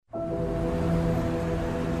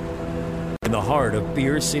in the heart of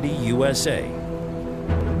Beer City, USA.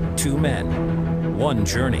 Two men, one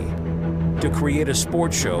journey to create a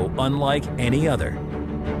sports show unlike any other.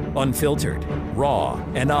 Unfiltered, raw,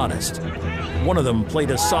 and honest. One of them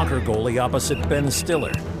played a soccer goalie opposite Ben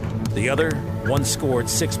Stiller. The other once scored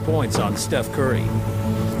 6 points on Steph Curry.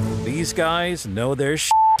 These guys know their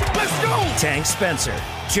shit. Let's go! Tank Spencer,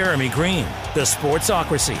 Jeremy Green, the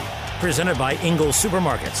Sportsocracy. Presented by Ingles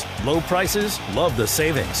Supermarkets. Low prices, love the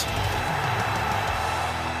savings.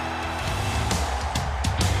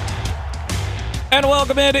 And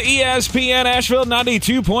welcome into ESPN Asheville,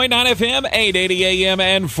 92.9 FM, 880 AM,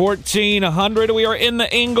 and 1400. We are in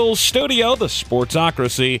the Ingles studio, the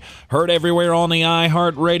Sportsocracy, heard everywhere on the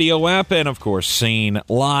iHeartRadio app, and, of course, seen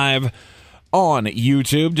live on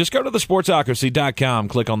YouTube. Just go to thesportsocracy.com,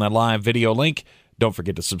 click on that live video link. Don't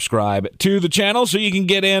forget to subscribe to the channel so you can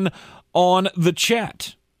get in on the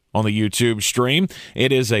chat on the YouTube stream.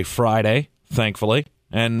 It is a Friday, thankfully,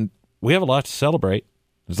 and we have a lot to celebrate.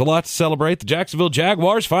 There's a lot to celebrate. The Jacksonville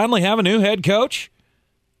Jaguars finally have a new head coach.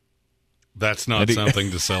 That's not something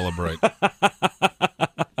to celebrate.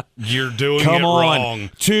 You're doing Come it on. wrong.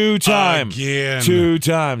 Two-time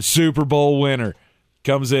Super Bowl winner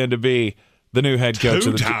comes in to be the new head coach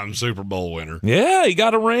of the Two-time Super Bowl winner. Yeah, he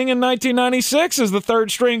got a ring in 1996 as the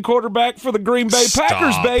third-string quarterback for the Green Bay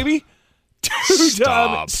Packers, baby.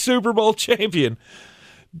 Two-time Super Bowl champion.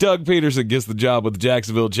 Doug Pederson gets the job with the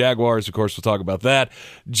Jacksonville Jaguars. Of course, we'll talk about that.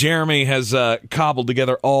 Jeremy has cobbled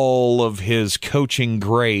together all of his coaching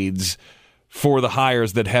grades for the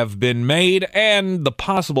hires that have been made and the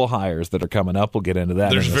possible hires that are coming up. We'll get into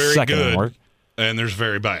that There's in the very second good, hour. And there's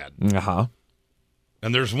very bad. Uh-huh.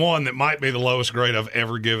 And there's one that might be the lowest grade I've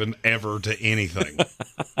ever given ever to anything.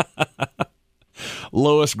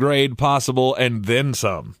 Lowest grade possible and then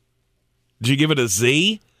some. Did you give it a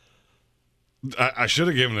Z? I should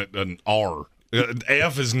have given it an R.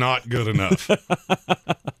 F is not good enough.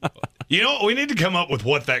 You know, we need to come up with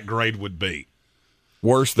what that grade would be.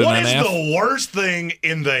 Worse than an F? What is the worst thing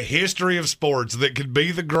in the history of sports that could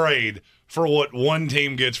be the grade for what one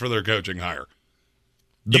team gets for their coaching hire?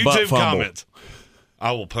 The YouTube butt fumble. comments.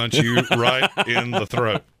 I will punch you right in the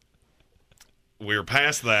throat. We're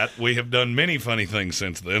past that. We have done many funny things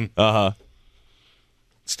since then. Uh-huh.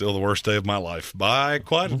 Still the worst day of my life by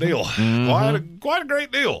quite a deal. Quite a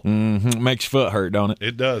great deal. Mm-hmm. Makes your foot hurt, don't it?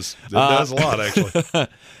 It does. It does a lot, actually.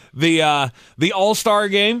 The All-Star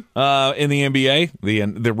game in the NBA,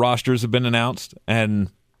 the rosters have been announced, and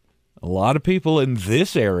a lot of people in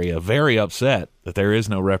this area very upset that there is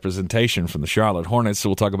no representation from the Charlotte Hornets. So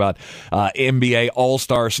we'll talk about NBA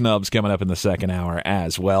All-Star snubs coming up in the second hour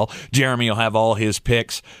as well. Jeremy will have all his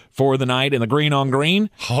picks for the night in the Green on Green.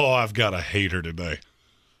 Oh, I've got a hater today.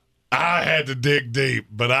 I had to dig deep,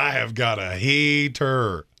 but I have got a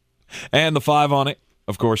heater. And the 5 on it,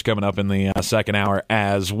 of course, coming up in the second hour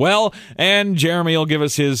as well. And Jeremy will give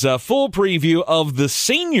us his full preview of the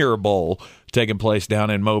Senior Bowl taking place down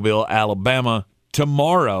in Mobile, Alabama.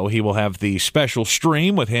 Tomorrow, he will have the special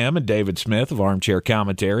stream with him and David Smith of Armchair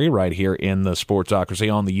Commentary right here in the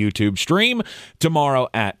Sportsocracy on the YouTube stream tomorrow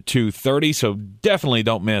at 2:30. So definitely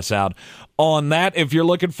don't miss out on that. If you're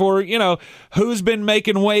looking for, who's been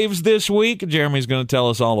making waves this week, Jeremy's going to tell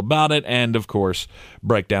us all about it. And, of course,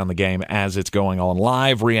 break down the game as it's going on.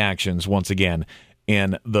 Live reactions, once again,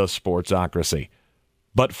 in the Sportsocracy.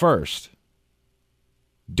 But first,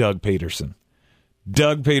 Doug Pederson.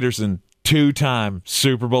 Doug Pederson, two-time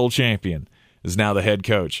Super Bowl champion, is now the head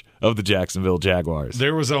coach of the Jacksonville Jaguars.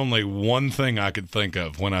 There was only one thing I could think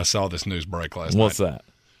of when I saw this news break last night. What's that?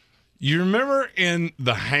 You remember in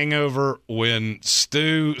The Hangover when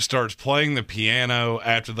Stu starts playing the piano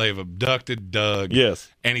after they've abducted Doug?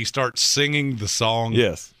 Yes. And he starts singing the song?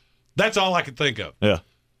 Yes. That's all I could think of. Yeah.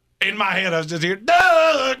 In my head, I was just hearing,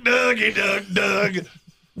 Doug, Dougie, Doug.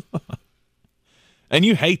 And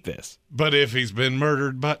you hate this. But if he's been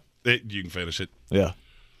murdered, you can finish it. Yeah.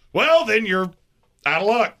 Well, then you're out of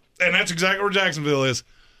luck. And that's exactly where Jacksonville is.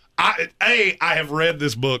 I have read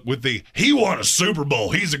this book with he won a Super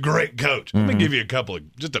Bowl. He's a great coach. Let me give you a couple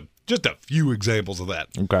of, just a few examples of that.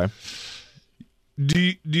 Okay.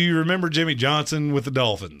 Do you remember Jimmy Johnson with the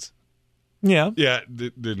Dolphins? Yeah. Yeah,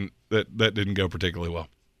 that didn't go particularly well.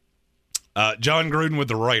 John Gruden with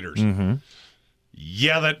the Raiders. Mm-hmm.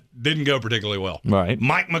 Yeah, that didn't go particularly well. Right.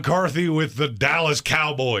 Mike McCarthy with the Dallas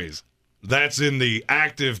Cowboys. That's in the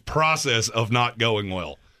active process of not going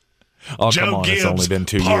well. Oh, Joe come on. Gibbs, It's only been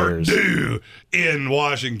 2 years. Purdue in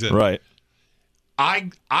Washington. Right.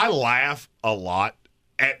 I laugh a lot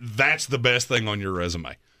at that's the best thing on your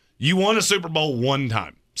resume. You won a Super Bowl one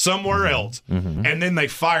time somewhere else, and then they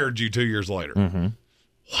fired you 2 years later. Mm-hmm.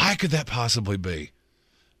 Why could that possibly be?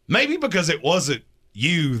 Maybe because it wasn't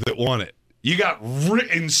you that won it. You got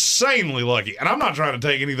insanely lucky. And I'm not trying to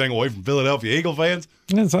take anything away from Philadelphia Eagle fans.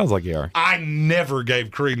 It sounds like you are. I never gave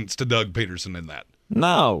credence to Doug Pederson in that.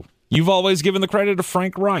 No. You've always given the credit to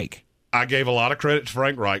Frank Reich. I gave a lot of credit to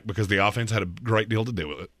Frank Reich because the offense had a great deal to do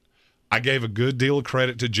with it. I gave a good deal of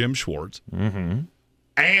credit to Jim Schwartz. Mm-hmm.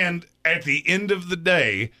 And at the end of the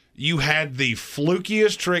day, you had the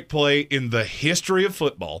flukiest trick play in the history of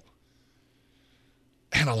football.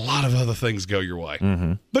 And a lot of other things go your way.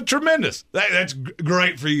 Mm-hmm. But tremendous. That's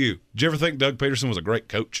great for you. Did you ever think Doug Pederson was a great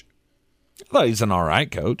coach? I thought he's an all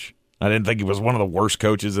right coach. I didn't think he was one of the worst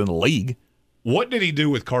coaches in the league. What did he do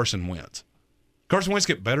with Carson Wentz? Carson Wentz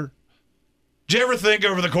get better? Did you ever think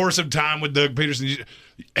over the course of time with Doug Pederson,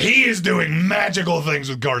 he is doing magical things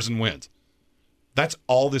with Carson Wentz? That's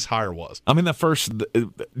all this hire was. I mean,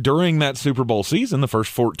 during that Super Bowl season, the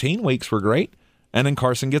first 14 weeks were great, and then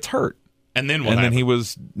Carson gets hurt. And then what And happened? then he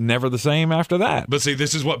was never the same after that. But see,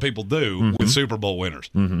 this is what people do with Super Bowl winners.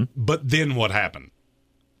 Mm-hmm. But then what happened?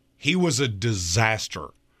 He was a disaster.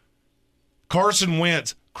 Carson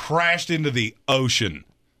Wentz crashed into the ocean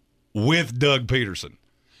with Doug Pederson.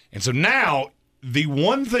 And so now, the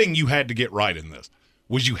one thing you had to get right in this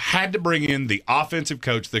was you had to bring in the offensive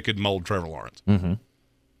coach that could mold Trevor Lawrence. Mm-hmm.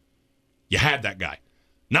 You had that guy.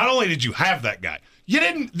 Not only did you have that guy,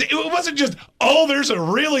 it wasn't just, there's a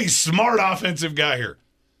really smart offensive guy here.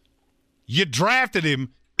 You drafted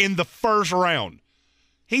him in the first round.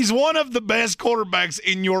 He's one of the best quarterbacks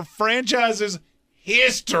in your franchise's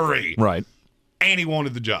history. Right. And he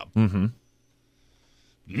wanted the job. Mm-hmm.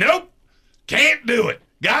 Nope. Can't do it.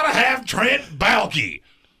 Gotta have Trent Baalke.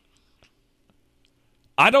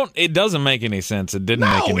 It doesn't make any sense. It didn't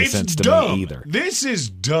make any sense to dumb. me either. This is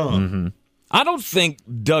dumb. Mm-hmm. I don't think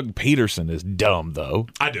Doug Pederson is dumb, though.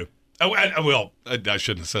 I do. I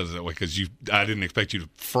shouldn't have said it that way because I didn't expect you to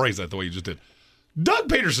phrase that the way you just did. Doug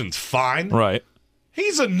Peterson's fine. Right.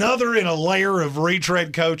 He's another in a layer of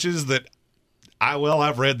retread coaches that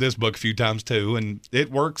I've read this book a few times too, and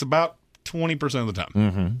it works about 20% of the time.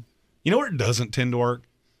 Mm-hmm. You know where it doesn't tend to work?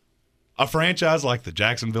 A franchise like the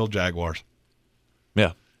Jacksonville Jaguars.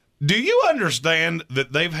 Yeah. Do you understand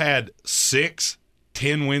that they've had 6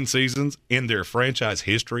 10-win seasons in their franchise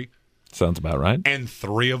history? Sounds about right. And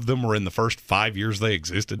 3 of them were in the first 5 years they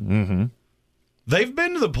existed. Mm-hmm. They've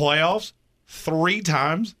been to the playoffs 3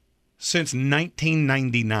 times since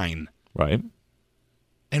 1999. Right.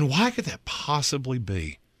 And why could that possibly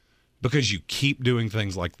be? Because you keep doing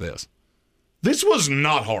things like this. This was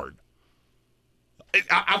not hard.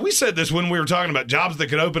 We said this when we were talking about jobs that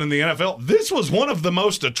could open in the NFL. This was one of the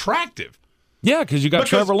most attractive. Yeah, because you got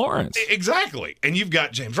Trevor Lawrence. Exactly. And you've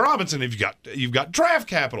got James Robinson. You've got draft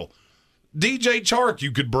capital. DJ Chark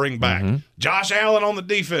you could bring back. Mm-hmm. Josh Allen on the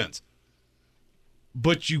defense.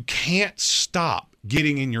 But you can't stop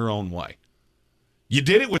getting in your own way. You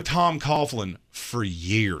did it with Tom Coughlin for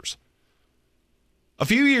years. A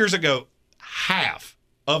few years ago, half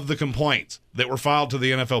of the complaints that were filed to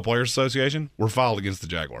the NFL Players Association were filed against the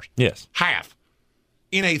Jaguars. Yes. Half.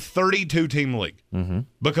 In a 32-team league. Mm-hmm.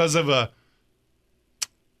 Because of a,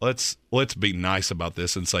 let's be nice about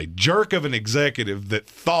this and say, jerk of an executive that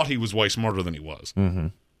thought he was way smarter than he was. Mm-hmm.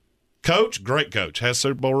 Coach, great coach. Has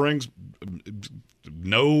Super Bowl rings.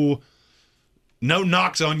 No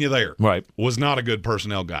knocks on you there. Right. Was not a good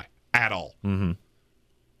personnel guy at all. Mm-hmm.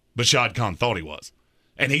 But Shad Khan thought he was.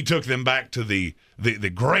 And he took them back to the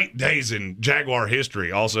great days in Jaguar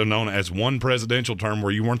history, also known as one presidential term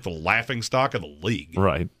where you weren't the laughingstock of the league.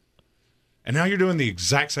 Right. And now you're doing the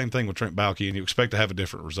exact same thing with Trent Baalke, and you expect to have a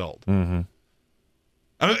different result. Mm-hmm.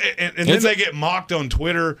 And then they get mocked on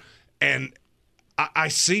Twitter, and I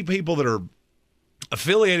see people that are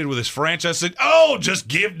affiliated with this franchise say, just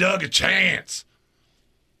give Doug a chance.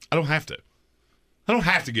 I don't have to. I don't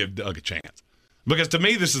have to give Doug a chance. Because to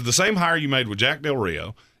me, this is the same hire you made with Jack Del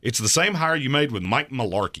Rio. It's the same hire you made with Mike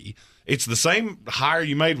Mularkey. It's the same hire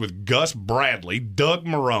you made with Gus Bradley, Doug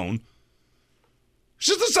Marrone. It's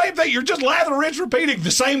just the same thing. You're just lather-rinse repeating the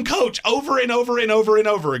same coach over and over and over and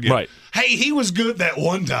over again. Right. Hey, he was good that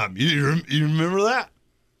one time. You remember that?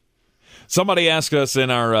 Somebody asked us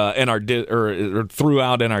throughout in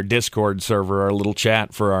our Discord server, our little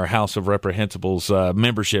chat for our House of Reprehensibles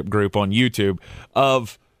membership group on YouTube,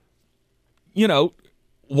 of,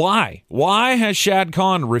 why? Why has Shad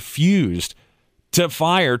Khan refused to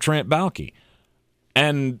fire Trent Baalke?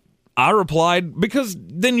 And I replied, because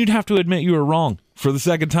then you'd have to admit you were wrong for the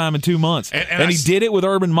second time in 2 months. And he did it with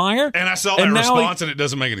Urban Meyer. And I saw that response, and it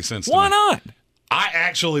doesn't make any sense to me. Why not? I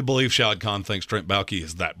actually believe Shad Khan thinks Trent Baalke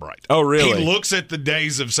is that bright. Oh, really? He looks at the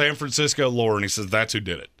days of San Francisco lore and he says, that's who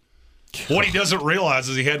did it. What he doesn't realize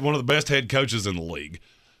is he had one of the best head coaches in the league.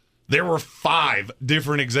 There were 5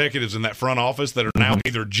 different executives in that front office that are now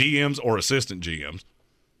either GMs or assistant GMs.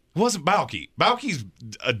 It wasn't Baalke. Baalke's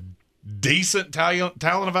a decent talent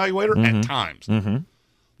evaluator at times.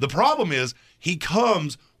 The problem is he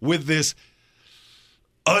comes with this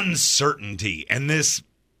uncertainty and this.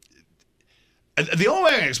 The only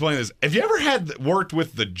way I can explain this, have you ever worked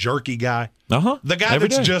with the jerky guy? The guy Every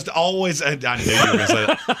that's day. just always, I knew you were going to say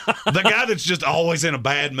that. The guy that's just always in a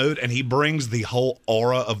bad mood and he brings the whole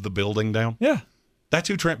aura of the building down. Yeah. That's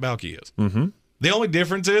who Trent Baalke is. The only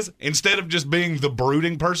difference is, instead of just being the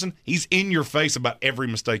brooding person, he's in your face about every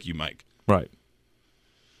mistake you make. Right.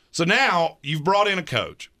 So now you've brought in a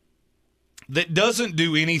coach that doesn't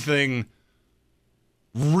do anything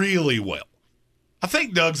really well. I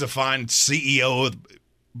think Doug's a fine CEO,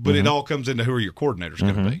 but it all comes into who are your coordinators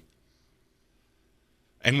going to be.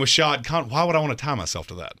 And with Shad Khan, why would I want to tie myself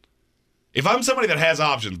to that? If I'm somebody that has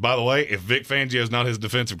options, by the way, if Vic Fangio is not his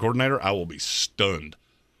defensive coordinator, I will be stunned.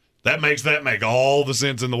 That makes make all the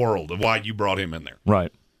sense in the world of why you brought him in there.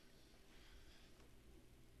 Right.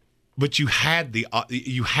 But you had the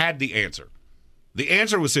answer. The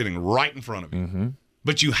answer was sitting right in front of you.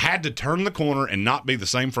 But you had to turn the corner and not be the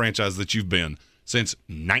same franchise that you've been since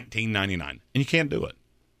 1999. And you can't do it.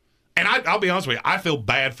 And I'll be honest with you, I feel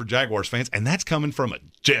bad for Jaguars fans, and that's coming from a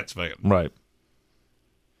Jets fan. Right.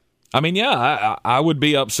 I mean, yeah, I would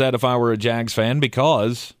be upset if I were a Jags fan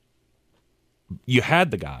because you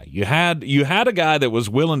had the guy. You had a guy that was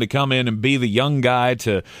willing to come in and be the young guy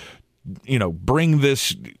to, bring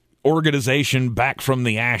this organization back from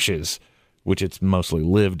the ashes, which it's mostly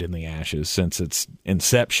lived in the ashes since its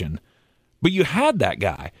inception. But you had that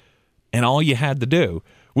guy, and all you had to do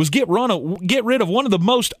was get rid of one of the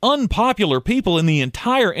most unpopular people in the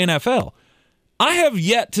entire NFL. I have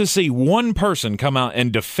yet to see one person come out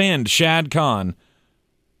and defend Shad Khan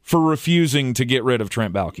for refusing to get rid of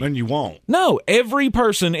Trent Baalke. And you won't. No, every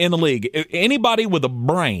person in the league, anybody with a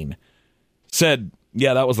brain, said,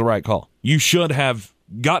 yeah, that was the right call. You should have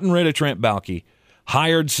gotten rid of Trent Baalke,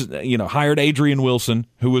 hired Adrian Wilson,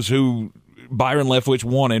 who Byron Leftwich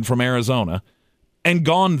wanted from Arizona, and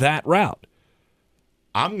gone that route.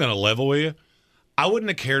 I'm going to level with you. I wouldn't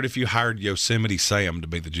have cared if you hired Yosemite Sam to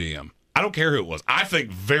be the GM. I don't care who it was. I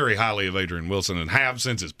think very highly of Adrian Wilson and have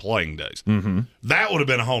since his playing days. That would have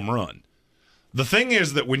been a home run. The thing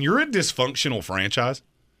is that when you're a dysfunctional franchise,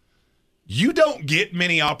 you don't get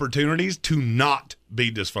many opportunities to not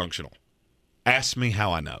be dysfunctional. Ask me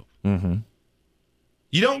how I know.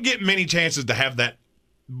 You don't get many chances to have that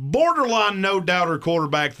borderline no-doubter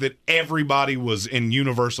quarterback that everybody was in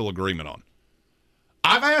universal agreement on.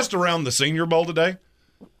 I've asked around the Senior Bowl today,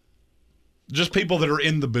 just people that are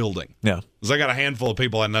in the building. Yeah. Because I got a handful of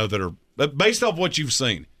people I know that are, based off what you've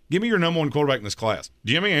seen, give me your number one quarterback in this class.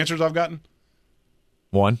 Do you know how many answers I've gotten?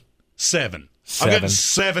 1. 7. I've gotten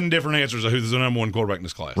 7 different answers of who's the number one quarterback in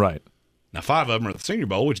this class. Right. Now, 5 of them are at the Senior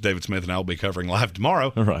Bowl, which David Smith and I will be covering live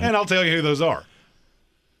tomorrow, Right. and I'll tell you who those are.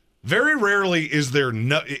 Very rarely is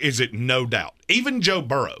it no doubt. Even Joe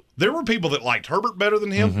Burrow. There were people that liked Herbert better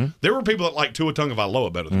than him. There were people that liked Tua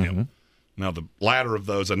Tagovailoa better than him. Now, the latter of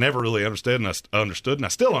those I never really understood, and I still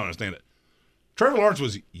don't understand it. Trevor Lawrence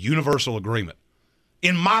was universal agreement.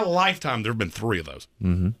 In my lifetime, there have been 3 of those.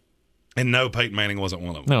 And no, Peyton Manning wasn't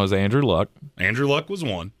one of them. No, it was Andrew Luck. Andrew Luck was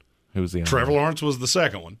one. Who was the other Trevor one? Lawrence was the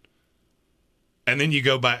second one. And then you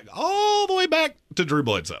go back all the way back to Drew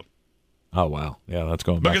Bledsoe. Oh, wow. Yeah, that's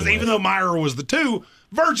going back. Because even though Meyer was the 2,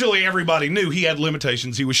 virtually everybody knew he had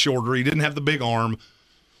limitations. He was shorter. He didn't have the big arm.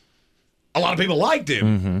 A lot of people liked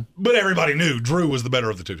him, but everybody knew Drew was the better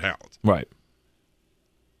of the 2 talents. Right.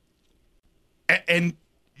 And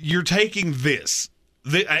you're taking this.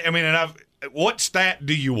 What stat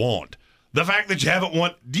do you want? The fact that you haven't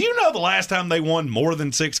won. Do you know the last time they won more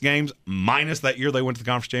than 6 games, minus that year they went to the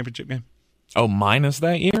conference championship game? Oh, minus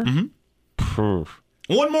that year? Mm-hmm.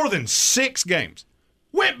 Won more than 6 games.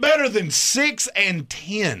 Went better than 6-10.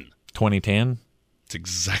 2010? That's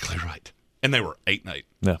exactly right. And they were 8-8.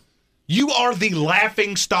 Yeah. You are the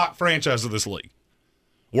laughing stock franchise of this league.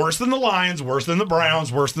 Worse than the Lions, worse than the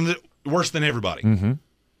Browns, worse than everybody.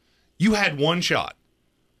 You had one shot.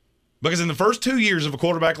 Because in the first 2 years of a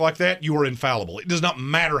quarterback like that, you are infallible. It does not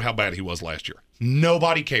matter how bad he was last year.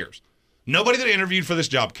 Nobody cares. Nobody that interviewed for this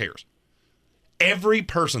job cares. Every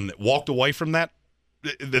person that walked away from that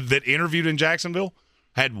interviewed in Jacksonville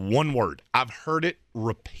had one word. I've heard it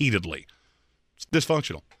repeatedly. It's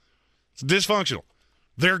dysfunctional. It's dysfunctional.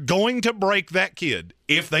 They're going to break that kid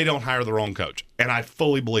if they don't hire the wrong coach. And I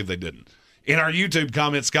fully believe they didn't. In our YouTube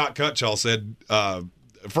comment, Scott Cutshall said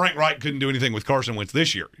Frank Reich couldn't do anything with Carson Wentz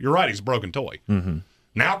this year. You're right, he's a broken toy. Mm-hmm.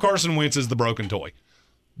 Now Carson Wentz is the broken toy.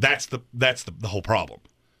 That's the whole problem.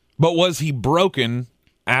 But was he broken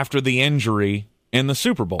after the injury in the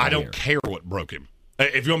Super Bowl? I don't care what broke him.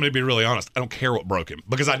 If you want me to be really honest, I don't care what broke him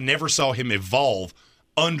because I never saw him evolve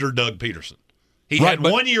under Doug Pederson. He had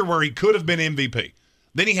 1 year where he could have been MVP.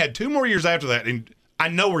 Then he had 2 more years after that, and I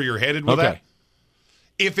know where you're headed with that.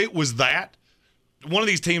 If it was that, one of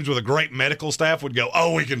these teams with a great medical staff would go,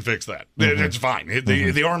 oh, we can fix that. Mm-hmm. It's fine.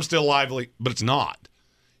 The arm's still lively, but it's not.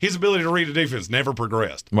 His ability to read a defense never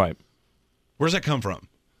progressed. Right. Where's that come from?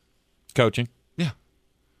 Coaching. Yeah.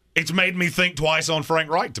 It's made me think twice on Frank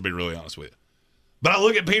Reich, to be really honest with you. But I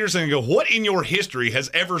look at Pederson and go, what in your history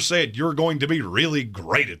has ever said you're going to be really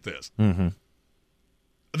great at this? Mm-hmm.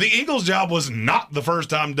 The Eagles' job was not the first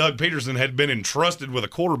time Doug Pederson had been entrusted with a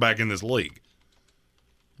quarterback in this league.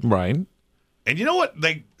 Right. And you know what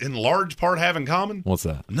they, in large part, have in common? What's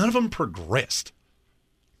that? None of them progressed.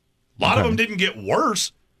 A lot of them didn't get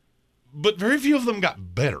worse, but very few of them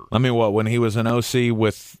got better. I mean, what, when he was an OC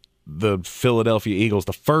with the Philadelphia Eagles,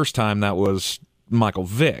 the first time that was Michael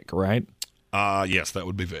Vick, right? Yes, that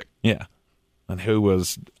would be Vick. Yeah. And who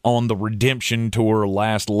was on the redemption tour,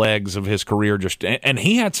 last legs of his career, and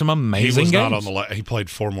he had some amazing games. Not on the he played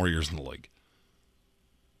 4 more years in the league.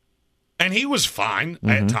 And he was fine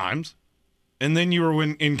at times. And then you were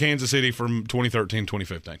in Kansas City from 2013,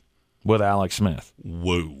 2015. With Alex Smith.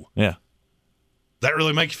 Woo. Yeah. That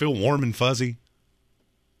really make you feel warm and fuzzy?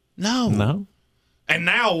 No. And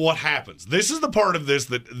now what happens? This is the part of this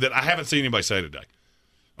that I haven't seen anybody say today.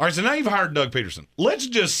 All right, so now you've hired Doug Pederson. Let's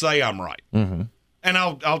just say I'm right. Mm-hmm. And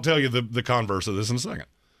I'll tell you the converse of this in a second.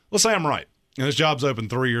 Let's say I'm right, and this job's open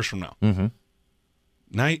 3 years from now. Mm-hmm.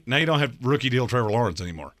 Now you don't have rookie deal Trevor Lawrence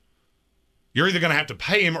anymore. You're either going to have to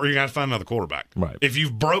pay him or you're going to have to find another quarterback. Right. If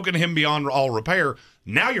you've broken him beyond all repair,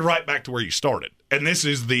 now you're right back to where you started. And this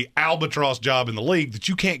is the albatross job in the league that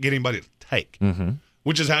you can't get anybody to take,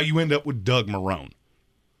 which is how you end up with Doug Marrone.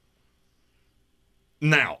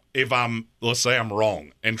 Now, let's say I'm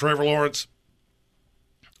wrong, and Trevor Lawrence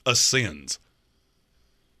ascends,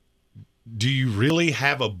 do you really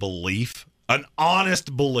have a belief, an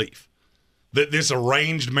honest belief, that this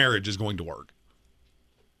arranged marriage is going to work?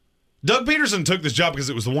 Doug Pederson took this job because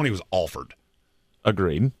it was the one he was offered.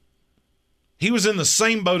 Agreed. He was in the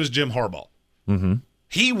same boat as Jim Harbaugh. Mm-hmm.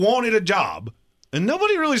 He wanted a job, and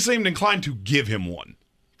nobody really seemed inclined to give him one.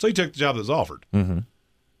 So he took the job that was offered. Mm-hmm.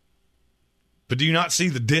 But do you not see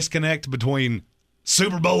the disconnect between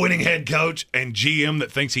Super Bowl winning head coach and GM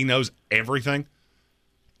that thinks he knows everything?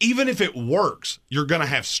 Even if it works, you're going to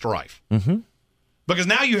have strife. Mm-hmm. Because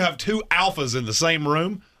now you have 2 alphas in the same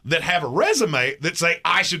room that have a resume that say,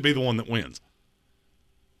 I should be the one that wins.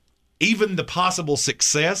 Even the possible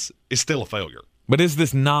success is still a failure. But is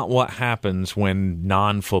this not what happens when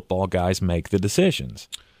non-football guys make the decisions?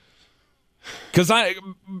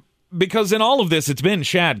 Because in all of this, it's been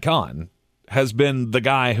Shad Khan has been the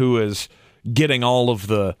guy who is getting all of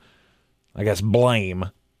the, I guess, blame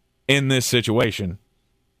in this situation.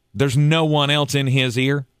 There's no one else in his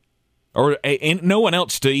ear, or no one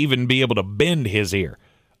else to even be able to bend his ear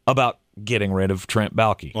about getting rid of Trent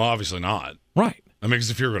Baalke. Well, obviously not. Right. I mean, because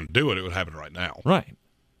if you're going to do it, it would happen right now. Right.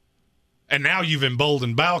 And now you've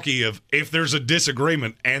emboldened Baalke of, if there's a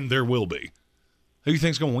disagreement, and there will be, who do you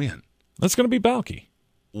think's going to win? That's going to be Baalke.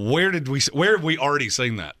 Where have we already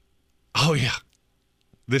seen that? Oh, yeah.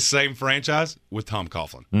 This same franchise with Tom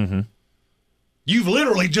Coughlin. Mm-hmm. You've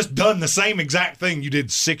literally just done the same exact thing you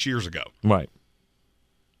did 6 years ago. Right.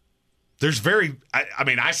 There's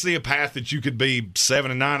I see a path that you could be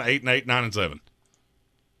 7-9, 8-8, 9-7.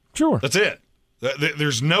 Sure. That's it.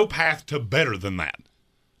 There's no path to better than that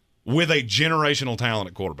with a generational talent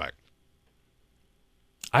at quarterback.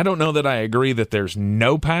 I don't know that I agree that there's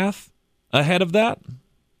no path ahead of that.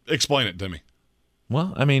 Explain it to me.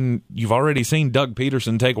 Well, I mean, you've already seen Doug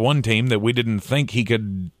Pederson take one team that we didn't think he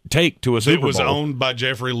could take to a Super Bowl. It was owned by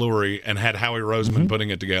Jeffrey Lurie and had Howie Roseman putting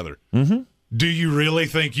it together. Mm-hmm. Do you really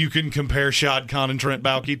think you can compare Shad Khan and Trent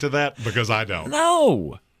Baalke to that? Because I don't.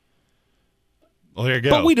 No. Well, there you go.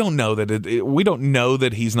 But we don't know that we don't know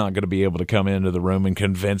that he's not going to be able to come into the room and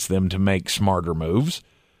convince them to make smarter moves.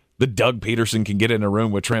 That Doug Pederson can get in a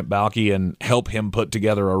room with Trent Baalke and help him put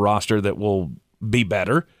together a roster that will be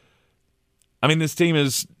better. I mean, this team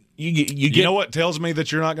is you know what tells me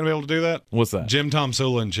that you're not going to be able to do that? What's that? Jim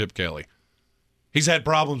Tomsula and Chip Kelly. He's had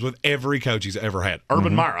problems with every coach he's ever had.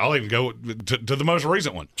 Urban Meyer, I'll even go to the most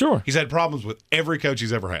recent one. Sure. He's had problems with every coach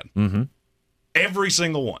he's ever had. Mm-hmm. Every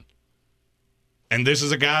single one. And this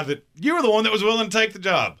is a guy that you were the one that was willing to take the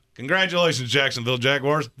job. Congratulations, Jacksonville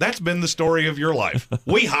Jaguars. That's been the story of your life.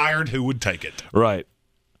 We hired who would take it. Right.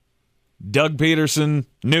 Doug Pederson,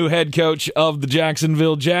 new head coach of the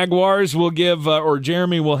Jacksonville Jaguars, will give, or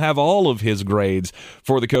Jeremy will have all of his grades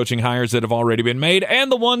for the coaching hires that have already been made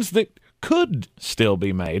and the ones that could still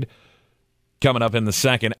be made. Coming up in the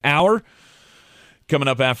second hour. Coming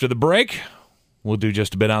up after the break, we'll do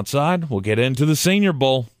just a bit outside. We'll get into the Senior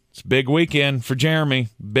Bowl. It's a big weekend for Jeremy.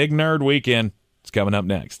 Big nerd weekend. It's coming up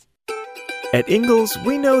next. At Ingles,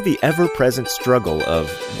 we know the ever-present struggle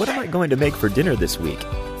of, what am I going to make for dinner this week?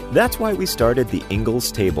 That's why we started the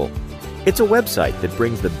Ingles Table. It's a website that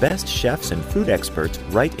brings the best chefs and food experts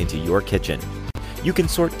right into your kitchen. You can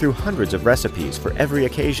sort through hundreds of recipes for every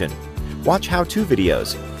occasion, watch how-to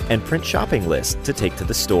videos, and print shopping lists to take to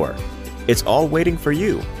the store. It's all waiting for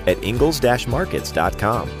you at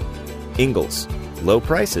ingles-markets.com. Ingles. Low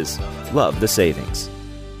prices. Love the savings.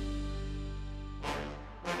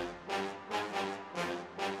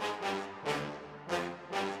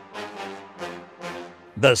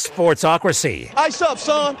 The Sportsocracy. Ice up,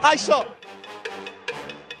 son. Ice up.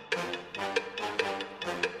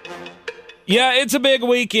 Yeah, it's a big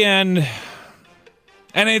weekend,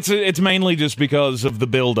 and it's mainly just because of the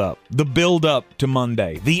build-up to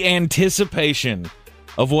Monday, the anticipation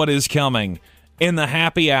of what is coming in the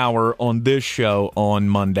happy hour on this show on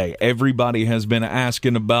Monday. Everybody has been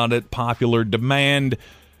asking about it, popular demand.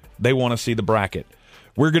 They want to see the bracket.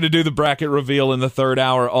 We're going to do the bracket reveal in the third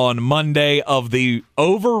hour on Monday of the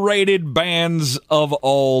overrated bands of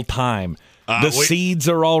all time. Seeds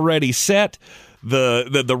are already set.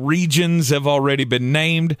 The regions have already been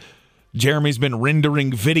named. Jeremy's been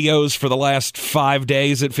rendering videos for the last 5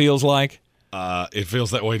 days, it feels like. It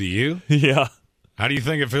feels that way to you? Yeah. How do you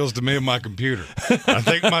think it feels to me and my computer? I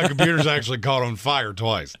think my computer's actually caught on fire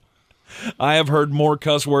twice. I have heard more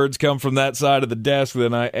cuss words come from that side of the desk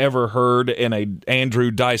than I ever heard in a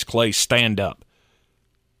Andrew Dice Clay stand-up.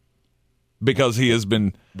 Because he has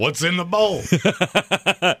been... What's in the bowl?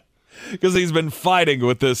 Because he's been fighting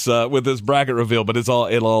with this bracket reveal, but it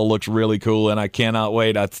all looks really cool, and I cannot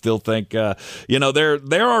wait. I still think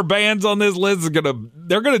there are bands on this list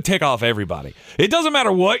they're gonna tick off everybody. It doesn't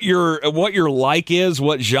matter what your like is,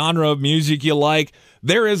 what genre of music you like.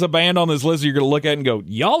 There is a band on this list you're gonna look at and go,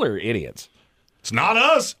 y'all are idiots. It's not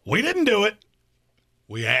us. We didn't do it.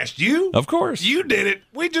 We asked you. Of course. You did it.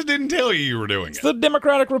 We just didn't tell you were doing it. It's the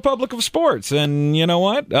Democratic Republic of Sports. And you know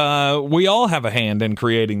what? We all have a hand in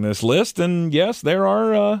creating this list. And yes, there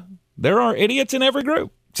are idiots in every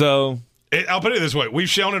group. So I'll put it this way. We've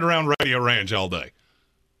shown it around Radio Ranch all day.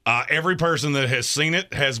 Every person that has seen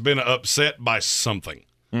it has been upset by something.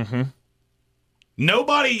 Mm-hmm.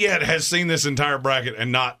 Nobody yet has seen this entire bracket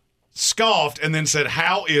and not scoffed and then said,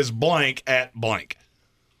 how is blank at blank?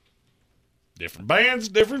 Different bands,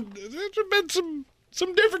 there's been some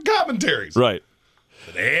different commentaries, right?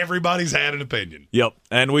 But everybody's had an opinion. Yep,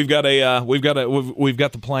 and we've got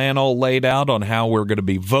the plan all laid out on how we're going to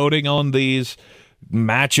be voting on these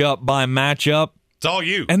matchup by matchup. It's all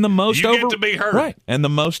you, and the most get to be heard, right? And the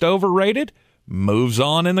most overrated moves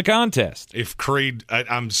on in the contest. If Creed,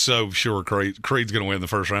 I'm so sure Creed's going to win the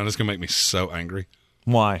first round. It's going to make me so angry.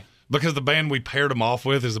 Why? Because the band we paired him off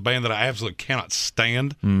with is a band that I absolutely cannot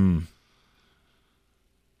stand.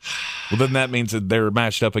 Well, then that means that they're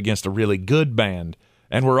matched up against a really good band,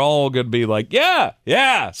 and we're all going to be like,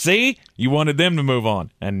 yeah, see? You wanted them to move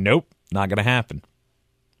on. And nope, not going to happen.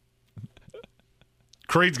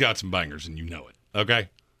 Creed's got some bangers, and you know it, okay?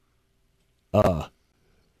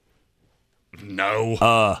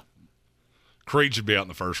 No. Creed should be out in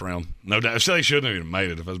the first round. No doubt. They shouldn't have even made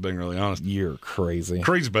it, if I was being really honest. You're crazy.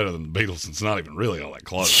 Creed's better than the Beatles, and it's not even really all that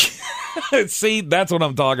close. See, that's what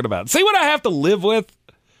I'm talking about. See what I have to live with?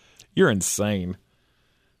 You're insane.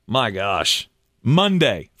 My gosh.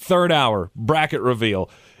 Monday, third hour, bracket reveal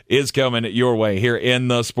is coming your way here in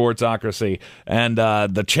the Sportsocracy. And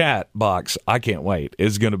the chat box, I can't wait,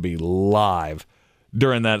 is going to be live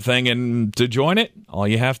during that thing. And to join it, all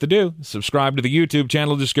you have to do is subscribe to the YouTube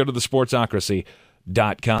channel. Just go to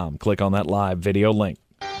thesportsocracy.com. Click on that live video link.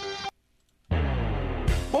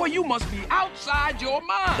 Boy, you must be outside your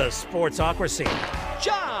mind. The Sportsocracy.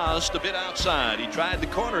 Just a bit outside. He tried the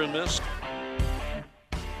corner and missed.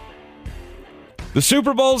 The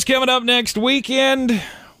Super Bowl's coming up next weekend.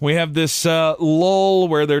 We have this lull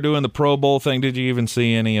where they're doing the Pro Bowl thing. Did you even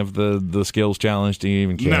see any of the skills challenge? Do you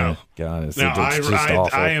even care? No. God, it's just awful.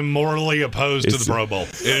 I am morally opposed to the Pro Bowl.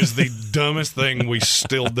 It is the dumbest thing we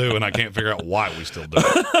still do, and I can't figure out why we still do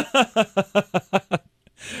it.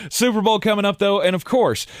 Super Bowl coming up, though, and of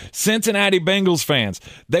course, Cincinnati Bengals fans,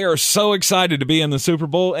 they are so excited to be in the Super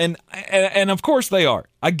Bowl, and of course they are.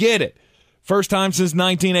 I get it. First time since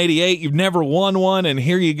 1988, you've never won one, and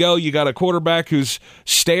here you go. You got a quarterback who's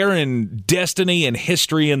staring destiny and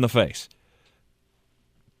history in the face.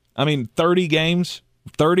 I mean, 30 games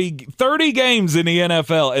in the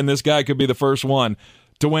NFL, and this guy could be the first one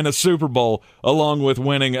to win a Super Bowl, along with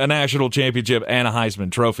winning a national championship and a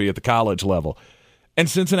Heisman Trophy at the college level. And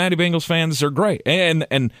Cincinnati Bengals fans are great.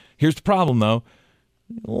 And here's the problem, though.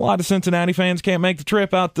 A lot of Cincinnati fans can't make the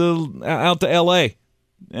trip out to L.A.,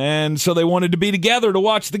 and so they wanted to be together to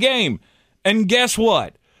watch the game. And guess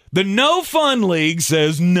what? The No Fun League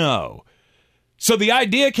says no. So the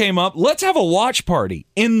idea came up, let's have a watch party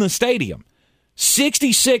in the stadium.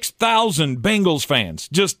 66,000 Bengals fans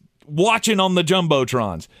just watching on the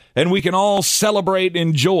Jumbotrons. And we can all celebrate and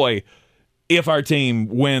enjoy if our team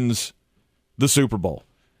wins the Super Bowl.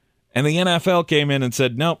 And the NFL came in and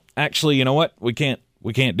said, no, actually, you know what? We can't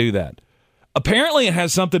do that. Apparently it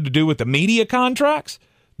has something to do with the media contracts,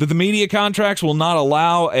 that the media contracts will not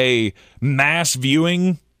allow a mass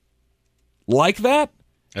viewing like that.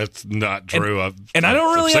 That's not true. And I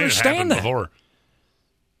don't really understand that. Before.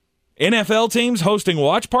 NFL teams hosting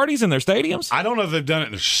watch parties in their stadiums? I don't know if they've done it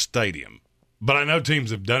in their stadium, but I know teams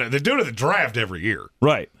have done it. They do it at the draft every year.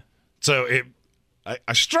 Right. So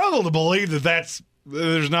I struggle to believe that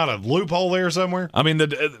there's not a loophole there somewhere. I mean,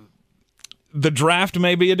 the draft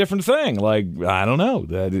may be a different thing. Like, I don't know.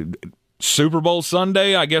 Super Bowl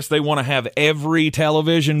Sunday, I guess they want to have every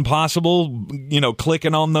television possible,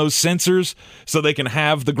 clicking on those sensors so they can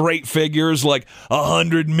have the great figures like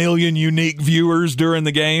 100 million unique viewers during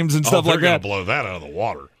the games and stuff like that. They're going to blow that out of the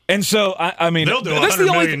water. And so, I mean, they'll do 100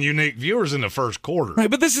 million unique viewers in the first quarter.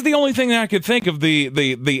 Right, but this is the only thing that I could think of. The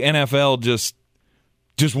NFL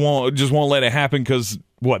just won't let it happen because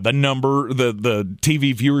what, the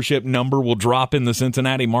TV viewership number will drop in the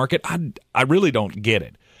Cincinnati market. I really don't get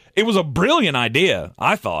it. It was a brilliant idea,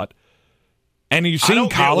 I thought. And you've seen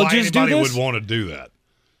colleges do this? Anybody would want to do that.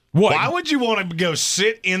 What? Why would you want to go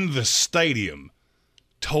sit in the stadium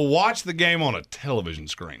to watch the game on a television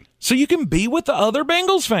screen? So you can be with the other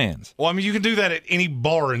Bengals fans. Well, I mean, you can do that at any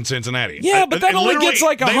bar in Cincinnati. Yeah, but that only gets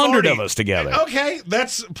like 100 of us together. Okay,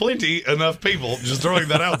 that's plenty enough people. Just throwing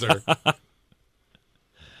that out there.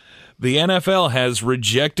 The NFL has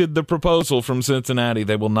rejected the proposal from Cincinnati.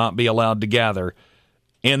 They will not be allowed to gather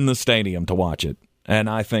in the stadium to watch it. And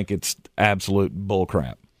I think it's absolute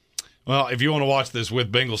bullcrap. Well, if you want to watch this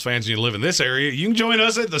with Bengals fans and you live in this area, you can join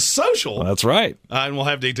us at the Social. Well, that's right. And we'll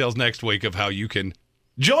have details next week of how you can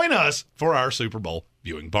join us for our Super Bowl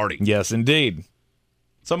viewing party. Yes, indeed.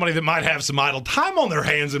 Somebody that might have some idle time on their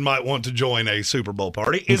hands and might want to join a Super Bowl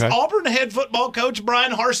party is Auburn head football coach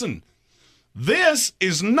Brian Harsin. This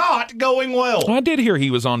is not going well. I did hear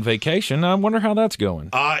he was on vacation. I wonder how that's going.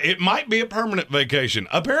 It might be a permanent vacation.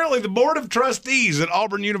 Apparently, the Board of Trustees at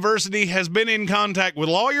Auburn University has been in contact with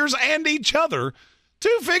lawyers and each other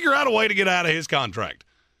to figure out a way to get out of his contract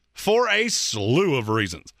for a slew of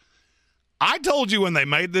reasons. I told you when they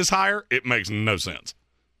made this hire, it makes no sense.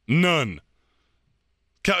 None.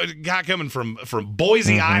 Guy coming from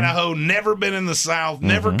Boise, Idaho, never been in the South,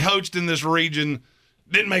 never coached in this region.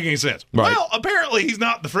 Didn't make any sense. Right. Well, apparently he's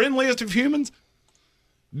not the friendliest of humans.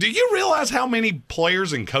 Do you realize how many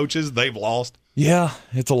players and coaches they've lost? Yeah,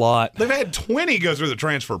 it's a lot. They've had 20 go through the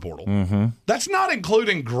transfer portal. That's not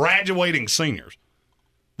including graduating seniors.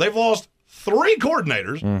 They've lost 3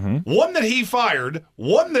 coordinators, one that he fired,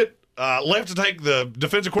 one that left to take the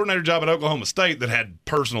defensive coordinator job at Oklahoma State that had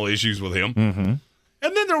personal issues with him. And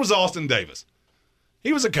then there was Austin Davis.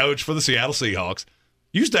 He was a coach for the Seattle Seahawks.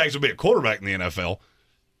 Used to actually be a quarterback in the NFL.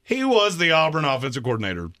 He was the Auburn offensive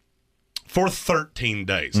coordinator for 13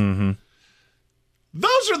 days.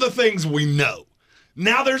 Those are the things we know.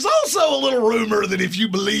 Now, there's also a little rumor that if you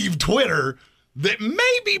believe Twitter, that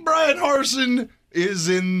maybe Brian Harsin is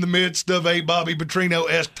in the midst of a Bobby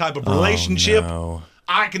Petrino-esque type of relationship. No.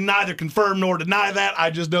 I can neither confirm nor deny that. I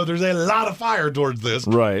just know there's a lot of fire towards this.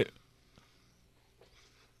 Right.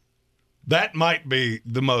 That might be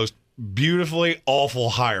the most beautifully awful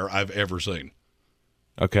hire I've ever seen.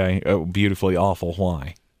 Okay, beautifully awful.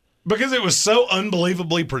 Why? Because it was so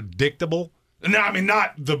unbelievably predictable. No, I mean,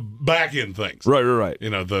 not the back end things. Right.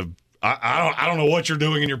 You know, I don't know what you're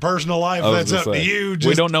doing in your personal life. That's up to you.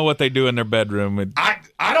 We don't know what they do in their bedroom.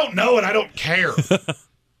 I don't know, and I don't care.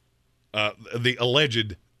 The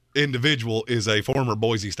alleged individual is a former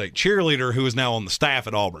Boise State cheerleader who is now on the staff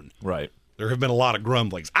at Auburn. Right. There have been a lot of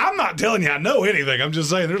grumblings. I'm not telling you I know anything. I'm just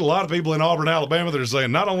saying there's a lot of people in Auburn, Alabama that are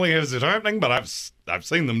saying not only is it happening, but I've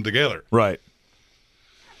seen them together. Right.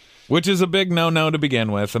 Which is a big no-no to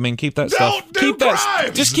begin with. I mean, keep that stuff. Don't do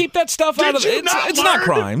crimes. Just keep that stuff out of it. It's not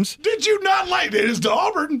crimes. Did you not like it? Is to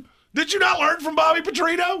Auburn? Did you not learn from Bobby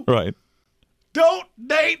Petrino? Right. Don't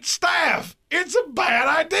date staff. It's a bad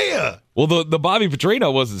idea. Well, the Bobby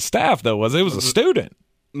Petrino wasn't staff, though, was it? It was a student.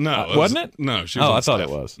 No. Wasn't it? No, she was on I staff. thought it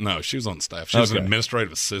was. No, she was on staff. She was an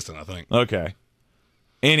administrative assistant, I think. Okay.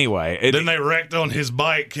 Anyway. Then they wrecked on his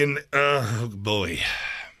bike, and, oh, boy.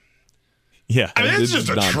 Yeah. I mean, it's just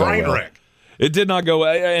a train wreck. It did not go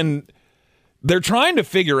well. And they're trying to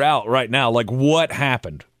figure out right now, like, what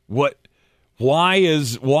happened. Why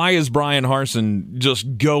is Brian Harsin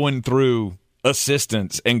just going through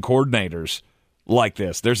assistants and coordinators like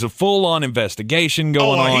this? There's a full-on investigation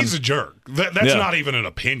going on. He's a jerk. That's not even an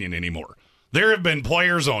opinion anymore. There have been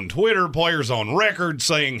players on Twitter, players on record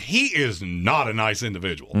saying he is not a nice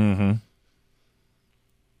individual. Mm-hmm.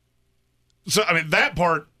 So, I mean, that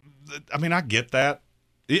part, I mean, I get that.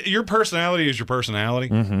 Your personality is your personality.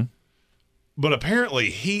 Mm-hmm. But apparently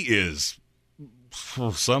he is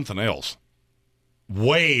something else.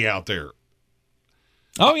 Way out there.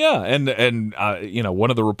 Oh, yeah. And one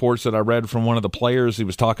of the reports that I read from one of the players, he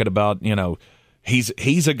was talking about,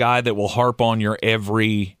 he's a guy that will harp on your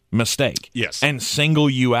every mistake. Yes. And single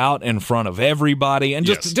you out in front of everybody and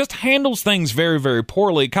just handles things very, very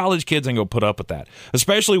poorly. College kids ain't going to put up with that,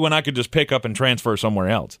 especially when I could just pick up and transfer somewhere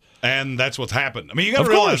else. And that's what's happened. I mean, you got to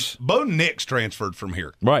realize Bo Nix transferred from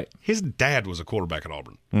here. Right. His dad was a quarterback at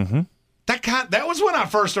Auburn. Mm-hmm. That was when I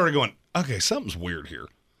first started going, okay, something's weird here.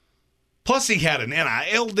 Plus, he had an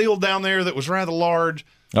NIL deal down there that was rather large.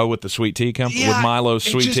 Oh, with the sweet tea company? With Milo's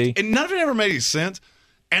sweet tea? And none of it ever made any sense.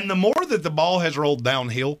 And the more that the ball has rolled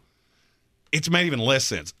downhill, it's made even less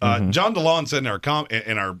sense. John DeLon said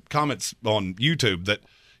in our comments on YouTube that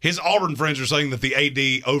his Auburn friends are saying that the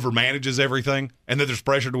AD overmanages everything and that there's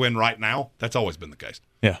pressure to win right now. That's always been the case.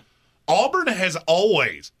 Yeah. Auburn has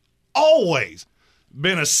always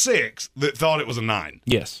been a 6 that thought it was a 9.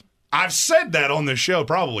 Yes. I've said that on this show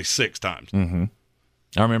probably 6 times. Mm-hmm.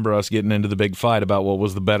 I remember us getting into the big fight about what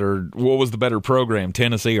was the better program,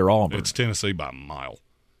 Tennessee or Auburn. It's Tennessee by a mile.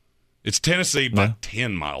 It's Tennessee by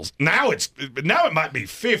 10 miles. Now it might be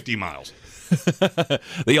 50 miles.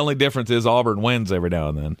 The only difference is Auburn wins every now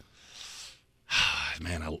and then.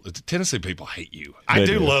 Man, Tennessee people hate you. I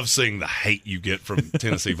do love seeing the hate you get from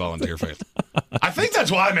Tennessee volunteer fans. I think that's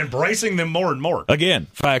why I'm embracing them more and more. Again,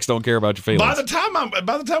 facts don't care about your feelings. By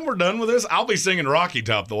the time we're done with this, I'll be singing Rocky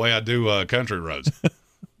Top the way I do Country Roads.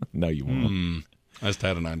 No, you won't. I just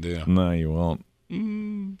had an idea. No, you won't.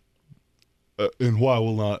 And why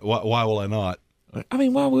will I not? I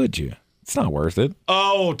mean, why would you? It's not worth it.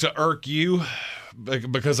 Oh, to irk you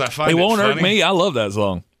because I find it won't funny. irk me. I love that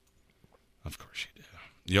song. Of course you do.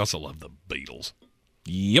 You also love the Beatles.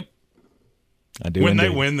 Yep. I do. When they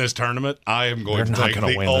win this tournament, I am going to take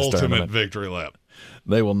the ultimate victory lap.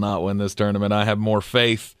 They will not win this tournament. I have more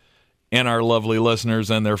faith in our lovely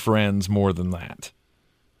listeners and their friends more than that.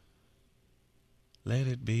 Let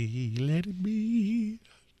it be, let it be.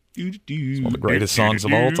 It's one of the greatest songs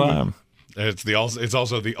of all time. It's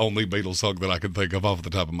also the only Beatles song that I can think of off the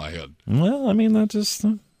top of my head. Well, I mean, that just...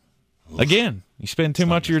 Again, you spend too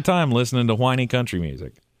much of your time listening to whiny country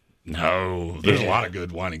music. No, there's a lot of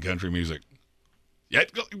good whiny country music. Yeah,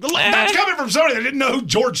 that's coming from somebody that didn't know who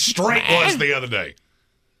George Strait was the other day.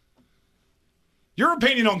 Your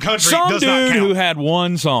opinion on country does not count. Some dude who had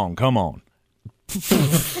one song. Come on.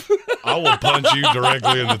 I will punch you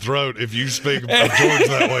directly in the throat if you speak of George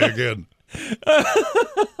that way again.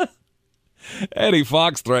 Eddie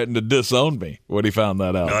Fox threatened to disown me when he found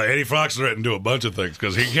that out. Eddie Fox threatened to do a bunch of things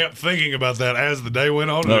because he kept thinking about that as the day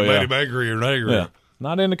went on, and it made him angrier and angrier. Yeah.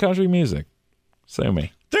 Not into country music. Sue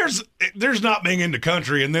me. There's not being into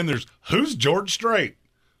country, and then there's who's George Strait?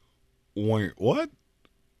 Wait, what?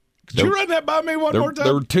 Could you run that by me one more time?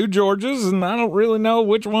 There were 2 Georges, and I don't really know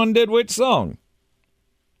which one did which song.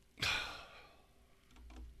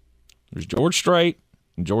 There's George Strait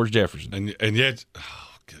and George Jefferson. And yet,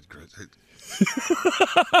 oh, good grief.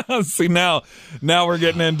 See, now we're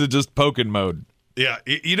getting into just poking mode. Yeah,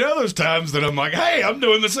 you know those times that I'm like, hey, I'm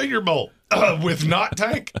doing the Senior Bowl with not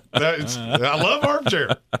Tank. I love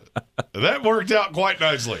Armchair. That worked out quite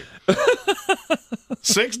nicely.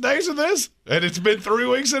 6 days of this, and it's been 3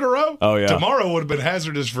 weeks in a row. Oh, yeah. Tomorrow would have been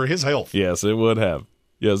hazardous for his health. Yes, it would have.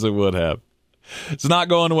 Yes, it would have. It's not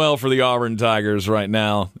going well for the Auburn Tigers right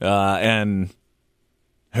now, and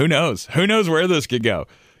who knows? Who knows where this could go?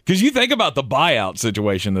 Because you think about the buyout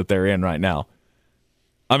situation that they're in right now.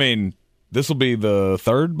 I mean, this will be the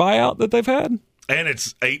 3rd buyout that they've had. And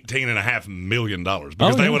it's $18.5 million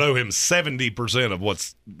because they would owe him 70% of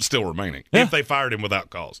what's still remaining if they fired him without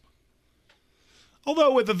cause.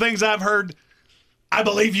 Although with the things I've heard, I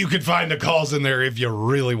believe you could find a cause in there if you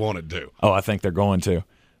really wanted to. Oh, I think they're going to.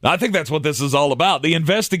 I think that's what this is all about. The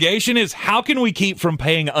investigation is how can we keep from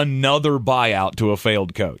paying another buyout to a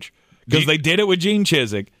failed coach? Because they did it with Gene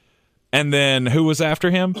Chizik, and then who was after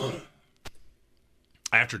him?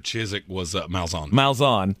 After Chizik was Malzahn.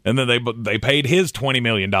 Malzahn, and then they paid his $20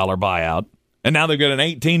 million buyout, and now they've got an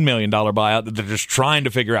 $18 million buyout that they're just trying to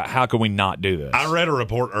figure out how can we not do this. I read a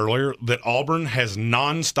report earlier that Auburn has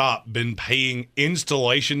nonstop been paying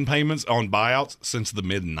installation payments on buyouts since the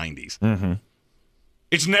mid-'90s. Mm-hmm.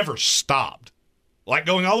 It's never stopped. Like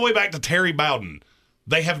going all the way back to Terry Bowden,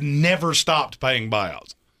 they have never stopped paying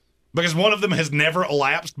buyouts because one of them has never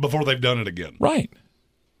elapsed before they've done it again. Right.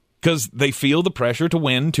 Because they feel the pressure to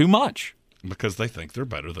win too much. Because they think they're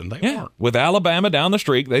better than they are. With Alabama down the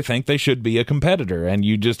streak, they think they should be a competitor. And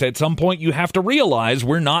you just, at some point, you have to realize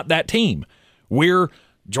we're not that team. We're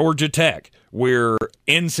Georgia Tech. We're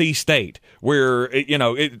NC State. We're,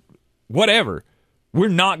 whatever. We're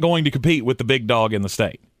not going to compete with the big dog in the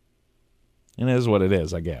state. And it is what it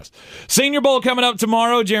is, I guess. Senior Bowl coming up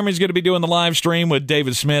tomorrow. Jeremy's going to be doing the live stream with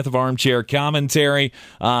David Smith of Armchair Commentary.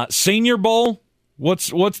 Senior Bowl.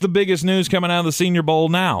 What's the biggest news coming out of the Senior Bowl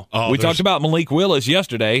now? We talked about Malik Willis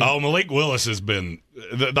yesterday. Oh, Malik Willis has been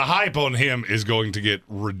the hype on him is going to get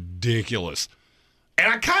ridiculous.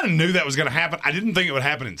 And I kind of knew that was going to happen. I didn't think it would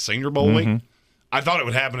happen in Senior Bowl week. I thought it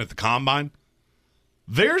would happen at the Combine.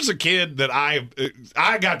 There's a kid that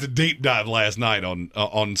I got to deep dive last night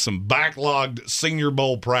on some backlogged Senior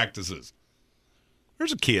Bowl practices.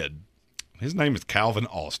 There's a kid. His name is Calvin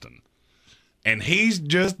Austin. And he's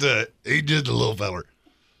just a little feller.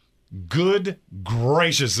 Good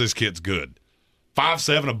gracious, this kid's good.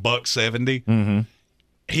 5'7", $170. Mm-hmm.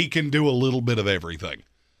 He can do a little bit of everything.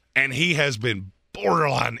 And he has been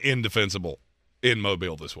borderline indefensible in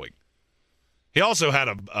Mobile this week. He also had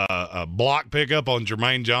a block pickup on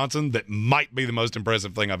Jermaine Johnson that might be the most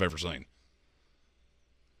impressive thing I've ever seen.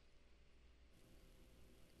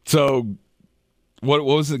 So, what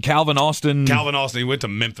was it? Calvin Austin? Calvin Austin, he went to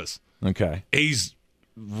Memphis. Okay. He's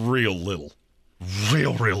real little.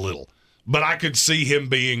 Real little. But I could see him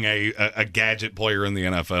being a gadget player in the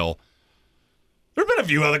NFL. There have been a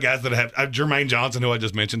few other guys that have. Jermaine Johnson, who I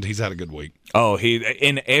just mentioned, he's had a good week. Oh,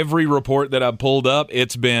 in every report that I pulled up,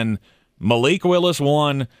 it's been Malik Willis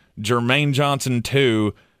 1, Jermaine Johnson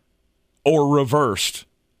 2, or reversed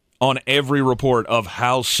on every report of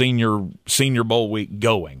how Senior Bowl week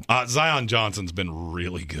going. Zion Johnson's been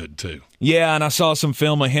really good too. Yeah, and I saw some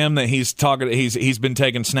film of him that he's been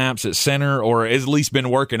taking snaps at center, or at least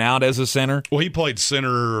been working out as a center. Well, he played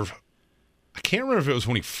center. I can't remember if it was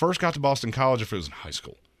when he first got to Boston College or if it was in high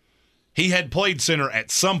school. He had played center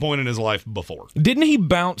at some point in his life before. Didn't he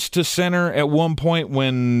bounce to center at one point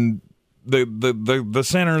when the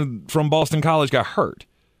center from Boston College got hurt?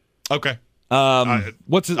 Okay.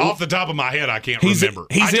 What's it, off the top of my head? I can't remember.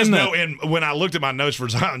 I just know when I looked at my notes for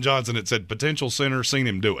Zion Johnson, it said potential center. Seen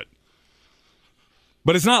him do it,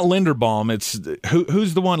 but it's not Linderbaum. It's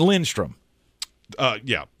who's the one? Lindstrom.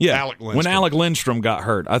 Yeah. Alec Lindstrom. When Alec Lindstrom got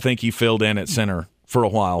hurt, I think he filled in at center for a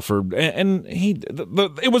while.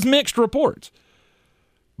 It was mixed reports,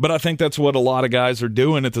 but I think that's what a lot of guys are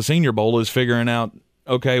doing at the Senior Bowl is figuring out.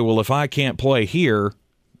 Okay, well, if I can't play here,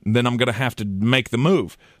 then I'm going to have to make the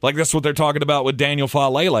move. Like that's what they're talking about with Daniel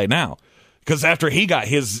Falele now. Because after he got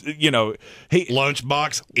his,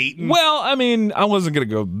 lunchbox eaten. Well, I mean, I wasn't going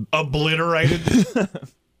to go obliterated.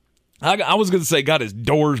 I was going to say got his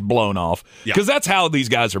doors blown off. Because that's how these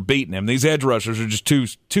guys are beating him. These edge rushers are just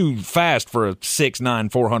too fast for a 6'9",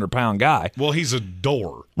 400-pound guy. Well, he's a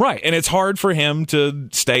door. Right, and it's hard for him to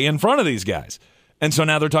stay in front of these guys. And so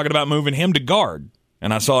now they're talking about moving him to guard.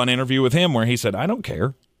 And I saw an interview with him where he said, I don't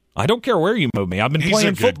care. I don't care where you move me. I've been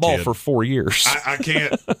playing football for 4 years. I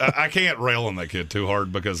can't rail on that kid too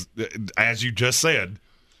hard because, as you just said,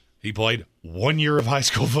 he played 1 year of high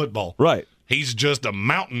school football. Right. He's just a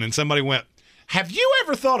mountain, and somebody went, have you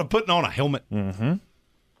ever thought of putting on a helmet? Mm-hmm.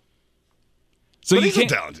 So but he's a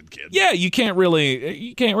talented kid. Yeah, you can't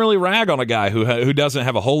really rag on a guy who doesn't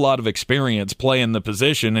have a whole lot of experience playing the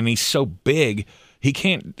position, and he's so big he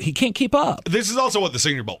can't keep up. This is also what the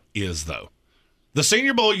Senior Bowl is, though. The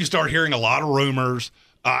Senior Bowl, you start hearing a lot of rumors.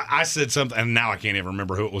 I said something, and now I can't even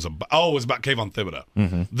remember who it was about. Oh, it was about Kayvon Thibodeau.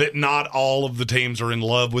 Mm-hmm. That not all of the teams are in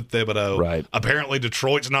love with Thibodeau. Right. Apparently,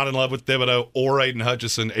 Detroit's not in love with Thibodeau or Aiden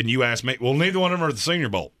Hutchinson. And you ask me, well, neither one of them are at the Senior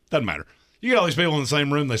Bowl. Doesn't matter. You get all these people in the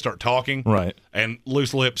same room, they start talking. Right. And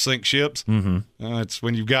loose lips sink ships. Mm-hmm. It's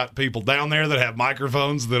when you've got people down there that have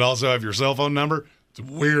microphones that also have your cell phone number. It's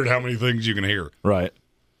weird how many things you can hear. Right.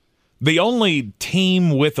 The only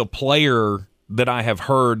team with a player that I have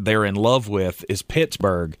heard they're in love with is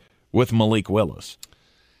Pittsburgh with Malik Willis.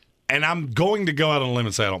 And I'm going to go out on a limb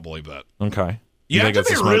and say I don't believe that. Okay. You have to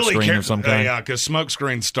be really careful. Of some kind? Yeah, because smoke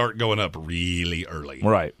screens start going up really early.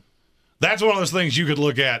 Right. That's one of those things you could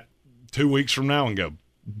look at 2 weeks from now and go,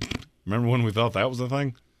 remember when we thought that was the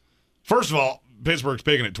thing? First of all, Pittsburgh's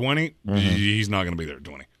picking at 20. Mm-hmm. He's not going to be there at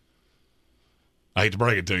 20. I hate to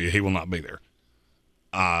break it to you. He will not be there.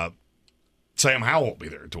 Sam Howell won't be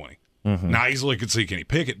there at 20. Mm-hmm. Now, I easily could see Kenny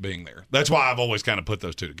Pickett being there. That's why I've always kind of put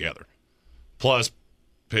those two together. Plus,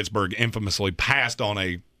 Pittsburgh infamously passed on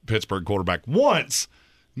a Pittsburgh quarterback once,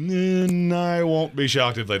 and I won't be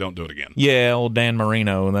shocked if they don't do it again. Yeah, old Dan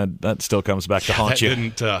Marino, and that still comes back to haunt you.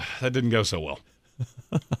 That didn't go so well.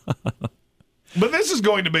 But this is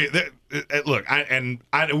going to be look.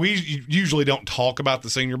 We usually don't talk about the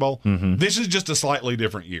Senior Bowl. Mm-hmm. This is just a slightly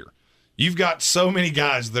different year. You've got so many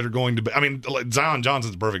guys that are going to be. I mean, Zion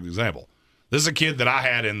Johnson's a perfect example. This is a kid that I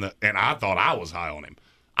had and I thought I was high on him.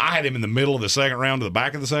 I had him in the middle of the second round to the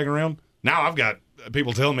back of the second round. Now I've got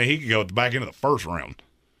people telling me he could go at the back end of the first round.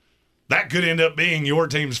 That could end up being your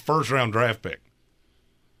team's first-round draft pick.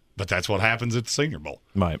 But that's what happens at the Senior Bowl.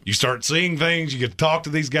 Right. You start seeing things. You get to talk to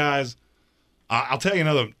these guys. I'll tell you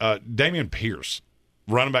another. Dameon Pierce,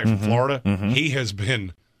 running back from Florida, he has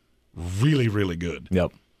been really, really good.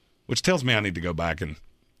 Yep. Which tells me I need to go back and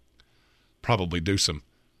probably do some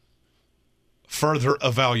further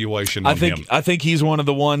evaluation on him. I think he's one of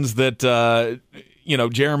the ones that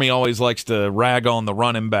Jeremy always likes to rag on the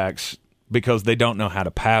running backs because they don't know how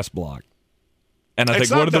to pass block. And I it's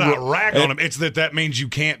think not that I rag on him. It's that means you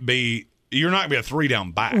can't be. You're not going to be a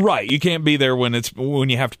three-down back. Right. You can't be there when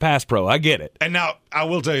you have to pass pro. I get it. And now, I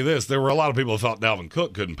will tell you this. There were a lot of people who thought Dalvin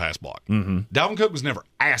Cook couldn't pass block. Mm-hmm. Dalvin Cook was never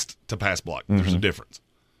asked to pass block. Mm-hmm. There's a difference.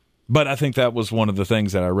 But I think that was one of the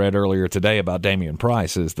things that I read earlier today about Damian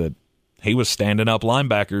Price is that he was standing up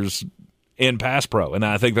linebackers in pass pro. And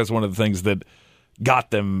I think that's one of the things that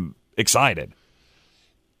got them excited.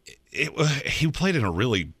 He played in a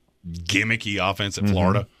really gimmicky offense at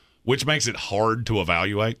Florida, which makes it hard to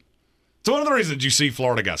evaluate. It's one of the reasons you see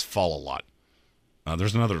Florida guys fall a lot.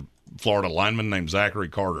 There's another Florida lineman named Zachary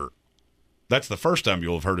Carter. That's the first time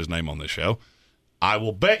you'll have heard his name on this show. I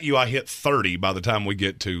will bet you I hit 30 by the time we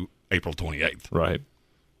get to April 28th. Right.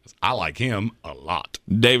 I like him a lot.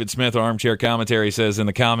 David Smith, Armchair Commentary, says in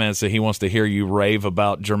the comments that he wants to hear you rave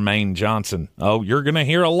about Jermaine Johnson. Oh, you're going to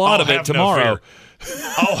hear a lot of it tomorrow.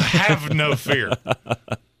 Have no fear.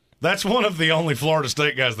 That's one of the only Florida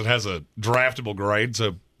State guys that has a draftable grade,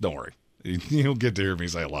 so don't worry. You'll get to hear me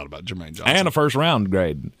say a lot about Jermaine Johnson. And a first-round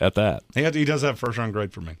grade at that. He does have a first-round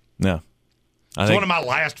grade for me. Yeah. It's one of my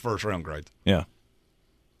last first-round grades. Yeah.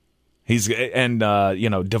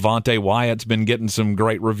 Devontae Wyatt's been getting some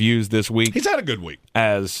great reviews this week. He's had a good week.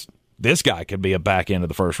 As this guy could be a back end of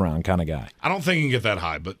the first round kind of guy. I don't think he can get that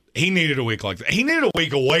high, but he needed a week like that. He needed a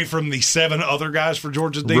week away from the 7 other guys for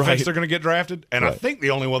Georgia's defense they're going to get drafted. And I think the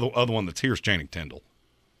only other one that's here is Channing Tindall.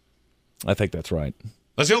 I think that's right.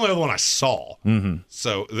 That's the only other one I saw. Mm-hmm.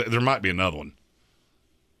 So there might be another one.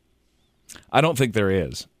 I don't think there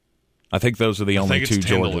is. I think those are the only two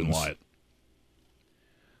Tindall Jordans. And Wyatt.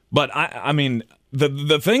 But, I mean,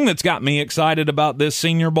 the thing that's got me excited about this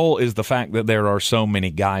Senior Bowl is the fact that there are so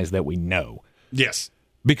many guys that we know. Yes.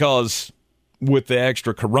 Because with the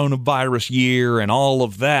extra coronavirus year and all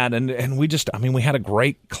of that, and we had a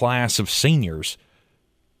great class of seniors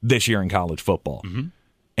this year in college football. Mm-hmm.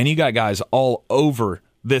 And you got guys all over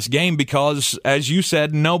this game because, as you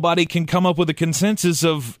said, nobody can come up with a consensus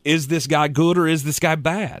of is this guy good or is this guy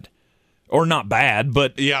bad? Or not bad,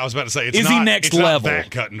 but yeah, I was about to say, he next level? Not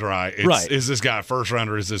that cut and dry. Right. Is this guy a first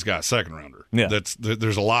rounder? Is this guy a second rounder? Yeah.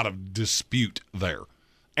 There's a lot of dispute there.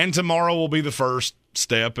 And tomorrow will be the first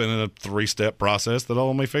step in a 3-step process that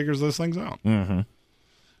only figures those things out. Mm-hmm.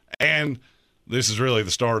 And this is really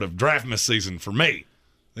the start of Draftmas season for me.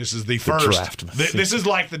 This is the first. This is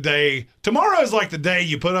like the day. Tomorrow is like the day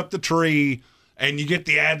you put up the tree and you get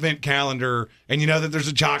the advent calendar and you know that there's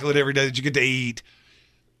a chocolate every day that you get to eat.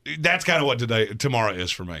 That's kind of what tomorrow is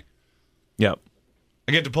for me. Yep.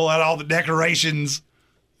 I get to pull out all the decorations.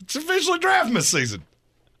 It's officially Draftmas season.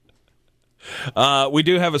 We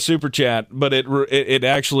do have a super chat, but it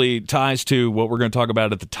actually ties to what we're going to talk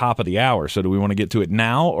about at the top of the hour. So do we want to get to it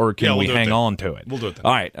now, or can we hang on to it? We'll do it then.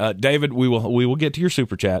 All right, David, we will get to your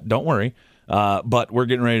super chat. Don't worry. But we're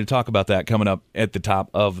getting ready to talk about that coming up at the top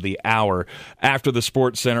of the hour after the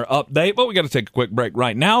Sports Center update. But we got to take a quick break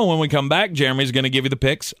right now. When we come back, Jeremy's going to give you the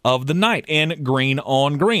picks of the night in Green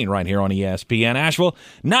on Green right here on ESPN Asheville,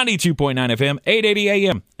 92.9 FM, 880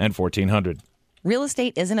 AM, and 1400. Real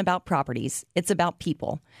estate isn't about properties, it's about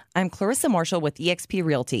people. I'm Clarissa Marshall with eXp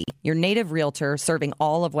Realty, your native realtor serving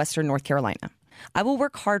all of Western North Carolina. I will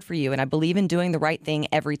work hard for you, and I believe in doing the right thing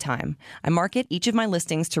every time. I market each of my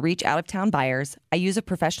listings to reach out-of-town buyers. I use a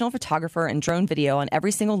professional photographer and drone video on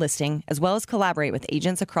every single listing, as well as collaborate with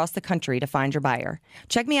agents across the country to find your buyer.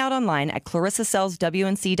 Check me out online at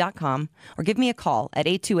clarissasellswnc.com or give me a call at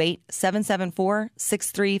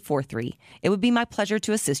 828-774-6343. It would be my pleasure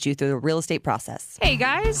to assist you through the real estate process. Hey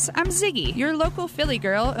guys, I'm Ziggy, your local Philly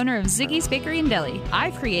girl, owner of Ziggy's Bakery and Deli.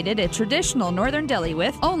 I've created a traditional northern deli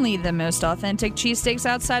with only the most authentic cheesesteaks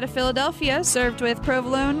outside of Philadelphia, served with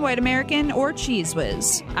provolone, white American, or Cheese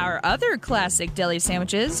Whiz. Our other classic deli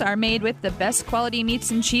sandwiches are made with the best quality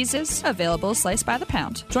meats and cheeses, available sliced by the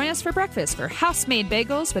pound. Join us for breakfast for house-made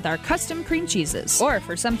bagels with our custom cream cheeses. Or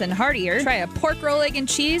for something heartier, try a pork roll, egg and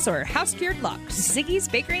cheese, or house-cured lox. Ziggy's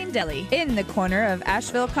Bakery and Deli, in the corner of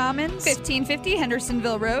Asheville Commons, 1550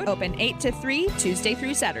 Hendersonville Road, open 8 to 3, Tuesday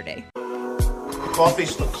through Saturday.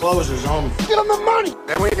 Coffee's for closers only. Get them the money.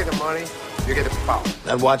 Then when you get the money, you get the power.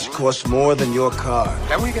 That watch costs more than your car.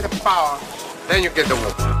 Then when you get the power, then you get the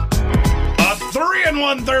woman. A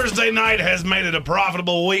 3-1 Thursday night has made it a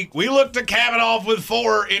profitable week. We look to cap it off with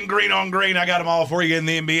 4 in green on green. I got them all for you in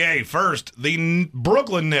the NBA. First, the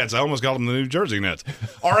Brooklyn Nets, I almost called them the New Jersey Nets,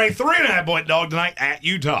 are a 3.5-point dog tonight at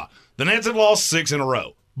Utah. The Nets have lost 6 in a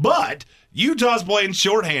row. But Utah's playing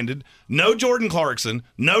shorthanded. No Jordan Clarkson,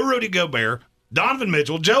 no Rudy Gobert, Donovan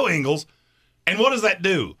Mitchell, Joe Ingles. And what does that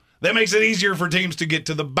do? That makes it easier for teams to get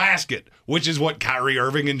to the basket, which is what Kyrie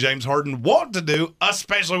Irving and James Harden want to do,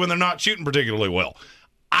 especially when they're not shooting particularly well.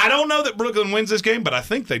 I don't know that Brooklyn wins this game, but I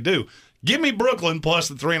think they do. Give me Brooklyn plus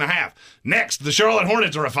the 3.5. Next, the Charlotte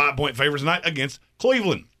Hornets are a 5-point favorite tonight against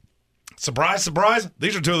Cleveland. Surprise, surprise,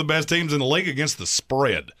 these are two of the best teams in the league against the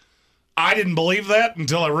spread. I didn't believe that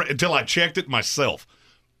until I checked it myself.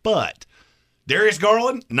 But Darius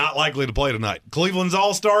Garland, not likely to play tonight. Cleveland's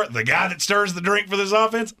all-star, the guy that stirs the drink for this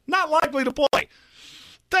offense, not likely to play.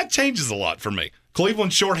 That changes a lot for me.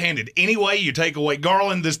 Cleveland's shorthanded. Anyway, you take away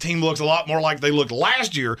Garland, this team looks a lot more like they looked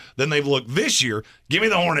last year than they've looked this year. Give me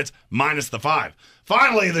the Hornets minus the 5.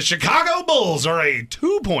 Finally, the Chicago Bulls are a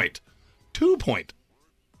 2-point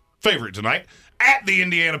favorite tonight at the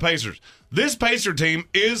Indiana Pacers. This Pacer team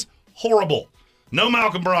is horrible. No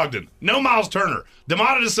Malcolm Brogdon. No Miles Turner.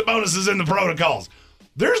 Domantas Sabonis is in the protocols.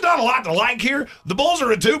 There's not a lot to like here. The Bulls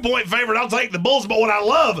are a 2-point favorite. I'll take the Bulls, but what I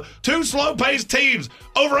love, 2 slow-paced teams.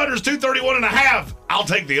 Over-unders 231.5. I'll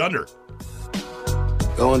take the under.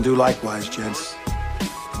 Go and do likewise, gents.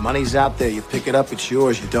 The money's out there. You pick it up, it's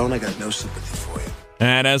yours. You don't, I got no sympathy for you.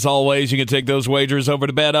 And as always, you can take those wagers over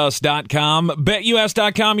to betus.com.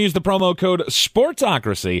 BetUS.com, use the promo code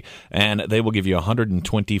Sportsocracy, and they will give you a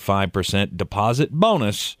 125% deposit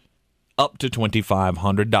bonus up to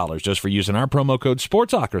 $2,500 just for using our promo code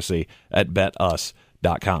Sportsocracy at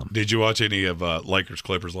betus.com. Did you watch any of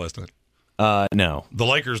Lakers-Clippers last night? No. The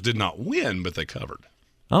Lakers did not win, but they covered.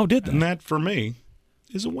 Oh, did they? And that, for me,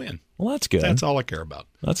 is a win. Well, that's good. That's all I care about.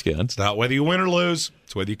 That's good. It's not whether you win or lose.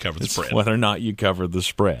 It's whether you cover the spread. Whether or not you cover the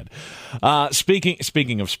spread.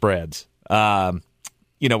 Speaking of spreads, we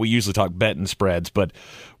usually talk betting spreads, but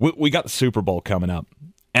we got the Super Bowl coming up.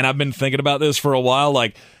 And I've been thinking about this for a while.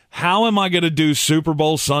 Like, how am I going to do Super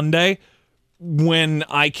Bowl Sunday when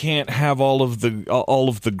I can't have all of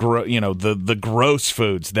the gross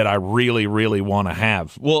foods that I really, really want to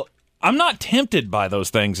have? Well, I'm not tempted by those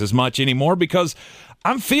things as much anymore because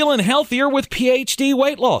I'm feeling healthier with PhD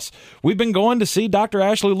weight loss. We've been going to see Dr.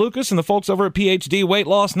 Ashley Lucas and the folks over at PhD Weight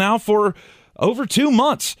Loss now for over 2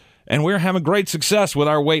 months, and we're having great success with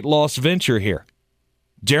our weight loss venture here.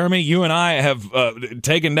 Jeremy, you and I have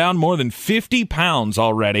taken down more than 50 pounds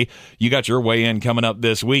already. You got your weigh-in coming up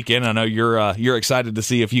this weekend. I know you're excited to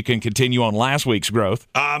see if you can continue on last week's growth.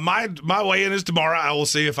 My weigh-in is tomorrow. I will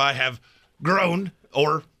see if I have grown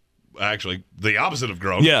or actually the opposite of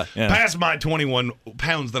grown. Yeah. Past my 21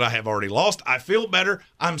 pounds that I have already lost. I feel better.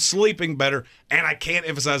 I'm sleeping better. And I can't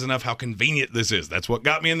emphasize enough how convenient this is. That's what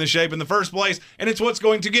got me in this shape in the first place. And it's what's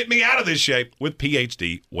going to get me out of this shape with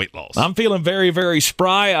PhD weight loss. I'm feeling very, very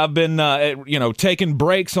spry. I've been, taking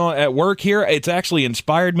breaks at work here. It's actually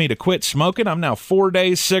inspired me to quit smoking. I'm now 4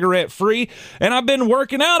 days cigarette free. And I've been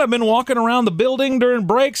working out. I've been walking around the building during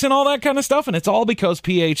breaks and all that kind of stuff. And it's all because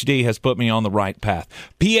PhD has put me on the right path.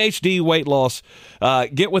 PhD weight loss.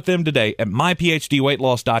 Get with them today at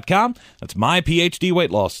myphdweightloss.com. That's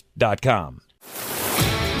myphdweightloss.com.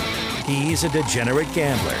 He's a degenerate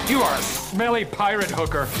gambler. You are a smelly pirate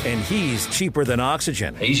hooker. And he's cheaper than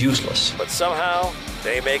oxygen. He's useless. But somehow,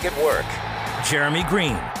 they make it work. Jeremy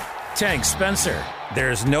Green, Tank Spencer,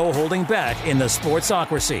 There's no holding back in the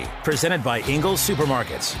Sportsocracy, presented by Ingles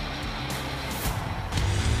Supermarkets.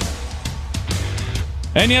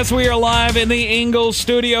 And yes, we are live in the Ingles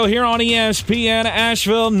studio here on ESPN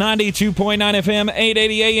Asheville, 92.9 FM,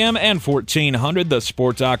 880 AM, and 1400. The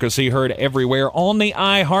Sportsocracy heard everywhere on the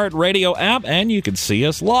iHeartRadio app, and you can see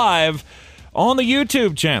us live on the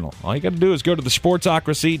YouTube channel. All you got to do is go to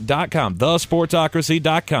thesportsocracy.com,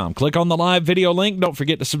 thesportsocracy.com. Click on the live video link. Don't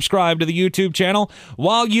forget to subscribe to the YouTube channel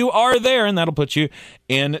while you are there, and that'll put you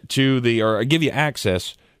into or give you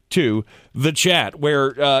access to the chat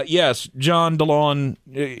where, yes, John DeLon,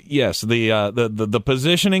 yes, the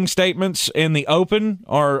positioning statements in the open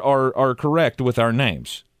are correct with our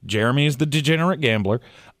names. Jeremy is the degenerate gambler.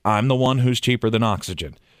 I'm the one who's cheaper than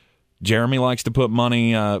oxygen. Jeremy likes to put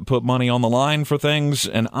money on the line for things,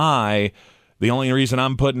 and the only reason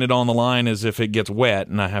I'm putting it on the line is if it gets wet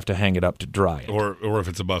and I have to hang it up to dry it. Or if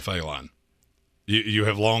it's a buffet line. You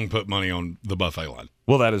have long put money on the buffet line.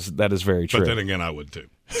 Well, that is very true. But then again, I would too.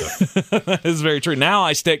 So. That is very true. Now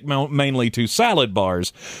I stick mainly to salad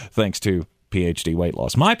bars, thanks to PhD Weight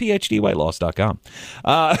Loss. MyPhDWeightLoss.com.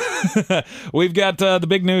 We've got the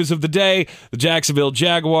big news of the day. The Jacksonville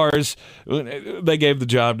Jaguars, they gave the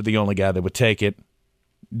job to the only guy that would take it.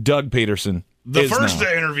 Doug Pederson. The first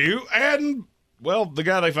interview, and, well, the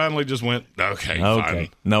guy they finally just went, okay, fine.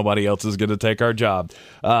 Nobody else is going to take our job.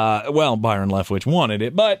 Byron Leftwich wanted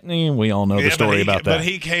it, but we all know the story about that. But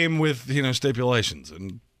he came with, stipulations,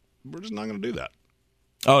 and we're just not going to do that.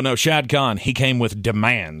 Oh, no, Shad Khan, he came with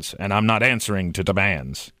demands, and I'm not answering to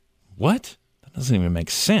demands. What? That doesn't even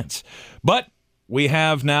make sense. But we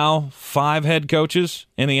have now 5 head coaches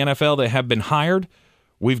in the NFL that have been hired.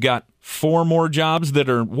 We've got 4 more jobs that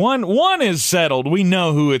are one is settled. We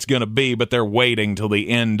know who it's going to be, but they're waiting till the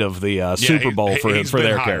end of the Super Bowl for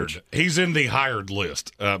their coach. He's in the hired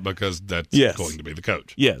list because that's going to be the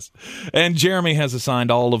coach. Yes. And Jeremy has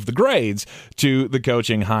assigned all of the grades to the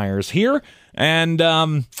coaching hires here. And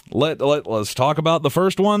let's talk about the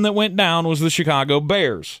first one that went down was the Chicago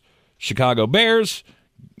Bears. Chicago Bears,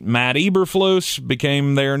 Matt Eberflus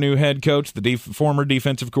became their new head coach, the former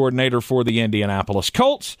defensive coordinator for the Indianapolis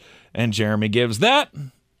Colts. And Jeremy gives that.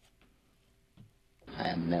 I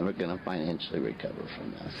am never going to financially recover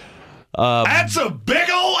from this. That's a big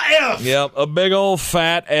old F. Yep, a big old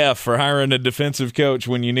fat F for hiring a defensive coach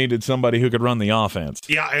when you needed somebody who could run the offense.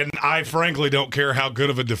 Yeah, and I frankly don't care how good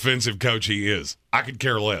of a defensive coach he is. I could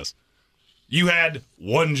care less. You had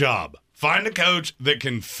one job. Find a coach that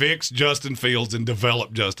can fix Justin Fields and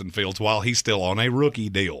develop Justin Fields while he's still on a rookie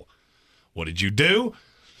deal. What did you do?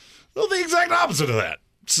 Well, the exact opposite of that.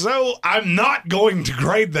 So I'm not going to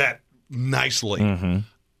grade that nicely. Mm-hmm.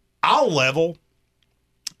 I'll level.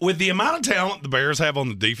 With the amount of talent the Bears have on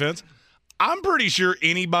the defense, I'm pretty sure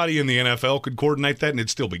anybody in the NFL could coordinate that and it'd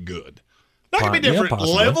still be good. That could be different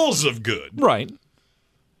levels of good. Right.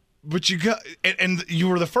 But you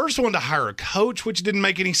were the first one to hire a coach, which didn't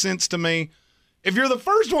make any sense to me. If you're the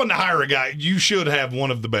first one to hire a guy, you should have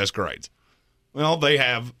one of the best grades. Well, they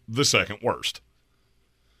have the second worst.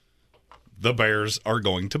 The Bears are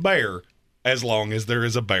going to bear as long as there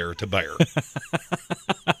is a bear to bear.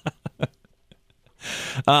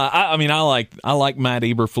 I like Matt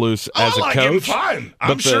Eberflus as a coach. Him fine.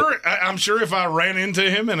 I'm sure if I ran into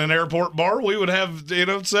him in an airport bar, we would have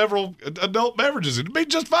several adult beverages. It'd be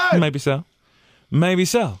just fine. Maybe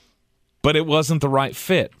so. But it wasn't the right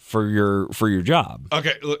fit for your job.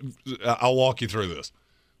 Okay, look, I'll walk you through this.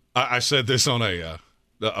 I said this on a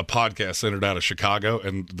podcast centered out of Chicago,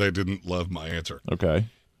 and they didn't love my answer. Okay.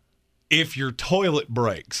 If your toilet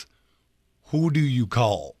breaks, who do you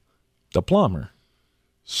call? The plumber.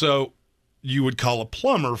 So you would call a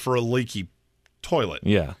plumber for a leaky toilet.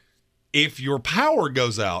 Yeah. If your power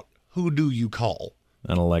goes out, who do you call?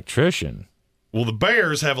 An electrician. Well, the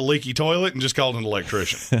Bears have a leaky toilet and just called an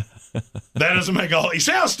electrician. That doesn't make all... You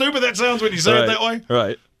see how stupid that sounds when you say it that way?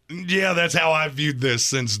 Right. Yeah, that's how I viewed this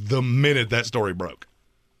since the minute that story broke.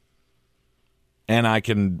 And I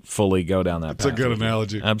can fully go down that path. It's a good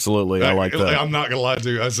analogy. Absolutely. I like that. I'm not going to lie to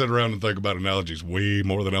you. I sit around and think about analogies way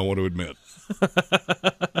more than I want to admit.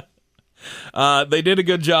 They did a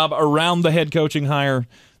good job around the head coaching hire.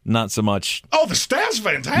 Not so much. Oh, the staff's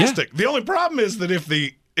fantastic. Yeah. The only problem is that if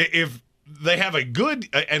they have a good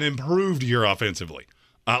and improved year offensively,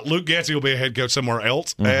 Luke Getsy will be a head coach somewhere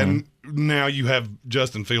else, and now you have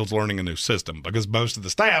Justin Fields learning a new system because most of the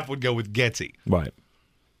staff would go with Getsy. Right.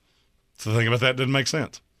 So the thing about that didn't make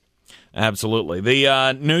sense. Absolutely.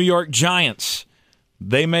 The New York Giants,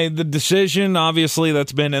 They made the decision. Obviously,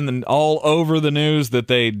 that's been all over the news that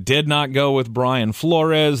they did not go with Brian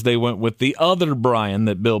Flores. They went with the other Brian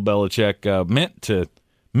that Bill Belichick meant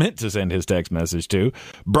to send his text message to,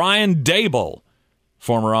 Brian Daboll,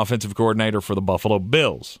 former offensive coordinator for the Buffalo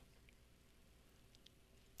Bills.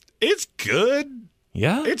 It's good.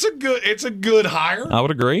 Yeah, it's a good hire. I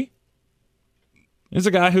would agree. He's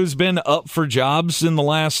a guy who's been up for jobs in the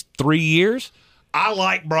last 3 years. I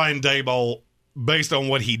like Brian Daboll based on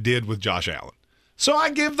what he did with Josh Allen. So I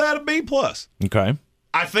give that a B+. Okay.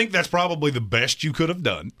 I think that's probably the best you could have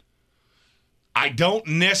done. I don't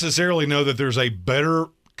necessarily know that there's a better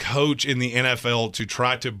coach in the NFL to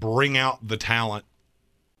try to bring out the talent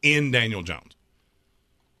in Daniel Jones.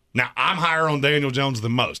 Now, I'm higher on Daniel Jones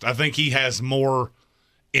than most. I think he has more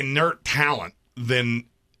inert talent than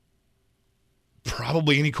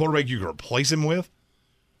probably any quarterback you could replace him with.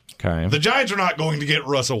 Okay. The Giants are not going to get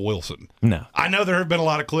Russell Wilson. No. I know there have been a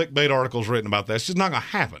lot of clickbait articles written about that. It's just not going to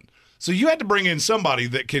happen. So you had to bring in somebody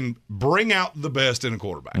that can bring out the best in a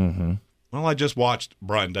quarterback. Mm-hmm. Well, I just watched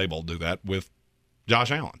Brian Daboll do that with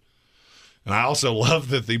Josh Allen. And I also love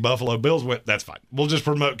that the Buffalo Bills went, that's fine. We'll just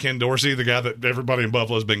promote Ken Dorsey, the guy that everybody in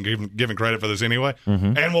Buffalo has been giving credit for this anyway.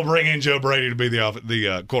 Mm-hmm. And we'll bring in Joe Brady to be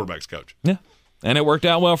the quarterback's coach. Yeah. And it worked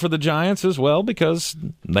out well for the Giants as well because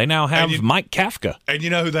they now have Mike Kafka. And you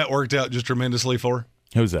know who that worked out just tremendously for?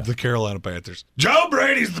 Who's that? The Carolina Panthers. Joe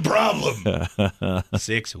Brady's the problem.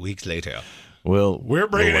 6 weeks later. We're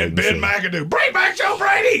bringing in Ben McAdoo. Bring back Joe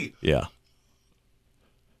Brady. Yeah.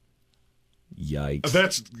 Yikes.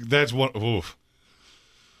 That's one. Oof.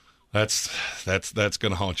 That's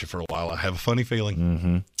going to haunt you for a while. I have a funny feeling.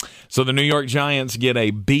 Mm-hmm. So the New York Giants get a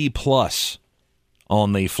B+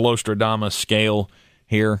 on the Flostradamus scale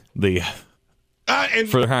here.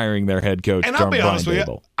 For hiring their head coach. And I'll be honest with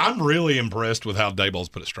Daboll. you, I'm really impressed with how Daboll's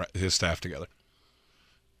put his staff together.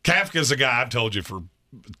 Kafka's a guy I've told you for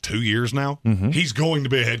 2 years now. Mm-hmm. He's going to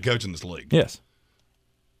be a head coach in this league. Yes.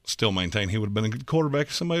 Still maintain he would have been a good quarterback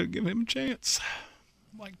if somebody would give him a chance.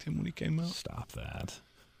 I liked him when he came out. Stop that.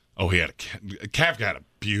 Oh, Kafka had a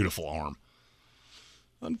beautiful arm.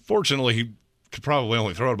 Unfortunately, he could probably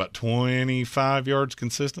only throw it about 25 yards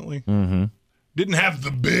consistently. Mm-hmm. Didn't have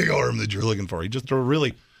the big arm that you're looking for. He just threw a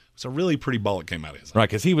really pretty ball that came out of his arm. Right,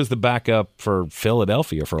 because he was the backup for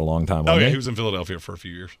Philadelphia for a long time. Oh, yeah, he was in Philadelphia for a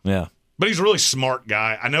few years. Yeah. But he's a really smart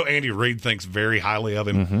guy. I know Andy Reid thinks very highly of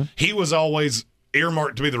him. Mm-hmm. He was always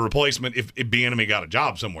earmarked to be the replacement if Bieniemy got a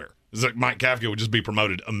job somewhere. It's like Mike Kafka would just be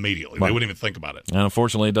promoted immediately. Right. They wouldn't even think about it. And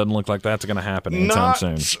unfortunately, it doesn't look like that's going to happen anytime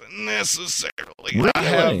soon. Not necessarily. Really? I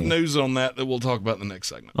have news on that we'll talk about in the next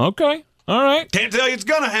segment. Okay. All right. Can't tell you it's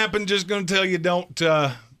going to happen. Just going to tell you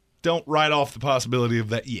don't write off the possibility of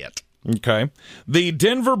that yet. Okay. The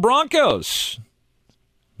Denver Broncos.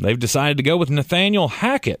 They've decided to go with Nathaniel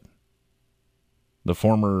Hackett, the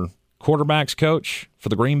former quarterback's coach for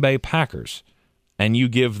the Green Bay Packers. And you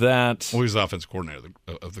give that... Well, he's the offensive coordinator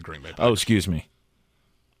of the Green Bay Packers. Oh, excuse me.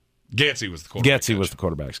 Getsy was the quarterback's coach. Getsy was the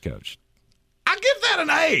quarterback's coach. I give that an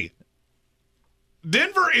A.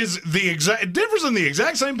 Denver's in the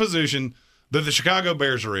exact same position that the Chicago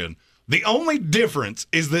Bears are in. The only difference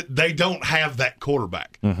is that they don't have that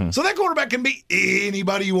quarterback. Mm-hmm. So that quarterback can be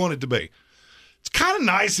anybody you want it to be. It's kind of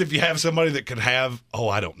nice if you have somebody that could have,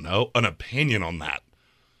 an opinion on that.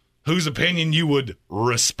 Whose opinion you would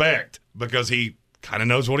respect because he kind of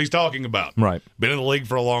knows what he's talking about. Right. Been in the league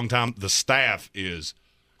for a long time. The staff is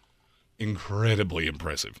incredibly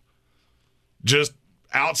impressive. Just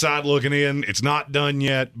outside looking in, it's not done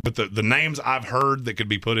yet, but the names I've heard that could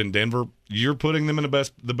be put in Denver, you're putting them in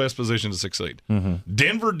the best position to succeed. Mm-hmm.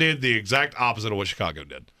 Denver did the exact opposite of what Chicago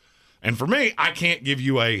did. And for me, I can't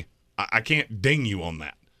ding you on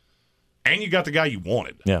that. And you got the guy you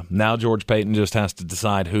wanted. Yeah. Now George Payton just has to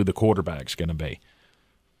decide who the quarterback's going to be.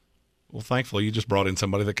 Well, thankfully, you just brought in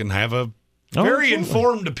somebody that can have a very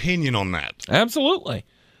informed opinion on that. Absolutely.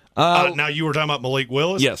 Now, you were talking about Malik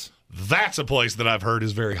Willis? Yes. That's a place that I've heard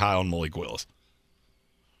is very high on Malik Willis.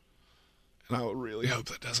 And I really hope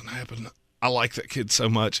that doesn't happen. I like that kid so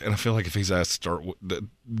much, and I feel like if he's asked to start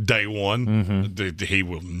day one, mm-hmm. he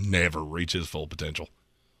will never reach his full potential.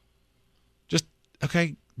 Just,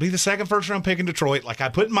 be the second first-round pick in Detroit, like I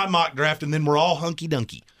put in my mock draft, and then we're all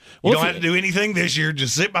hunky-dunky. You don't have to do anything this year.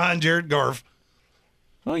 Just sit behind Jared Goff.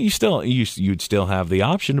 Well, you'd still have the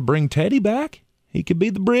option to bring Teddy back. He could be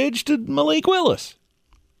the bridge to Malik Willis.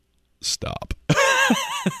 Stop.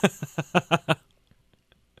 The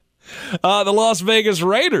Las Vegas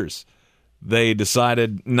Raiders. They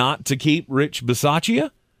decided not to keep Rich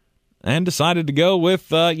Bisaccia and decided to go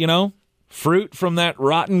with, fruit from that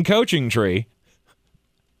rotten coaching tree.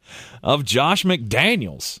 of Josh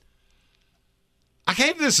McDaniels. I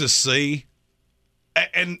gave this a C,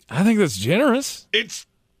 and I think that's generous. It's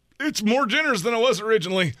more generous than it was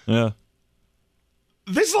originally. Yeah.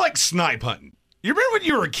 This is like snipe hunting. You remember when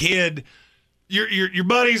you were a kid, your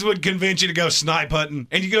buddies would convince you to go snipe hunting,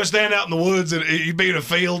 and you go stand out in the woods and you'd be in a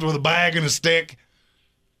field with a bag and a stick.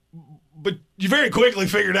 But you very quickly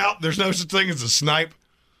figured out there's no such thing as a snipe.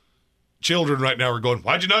 Children right now are going,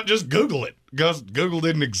 why'd you not just Google it? Because Google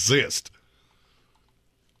didn't exist.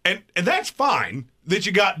 And that's fine that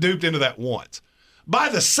you got duped into that once. By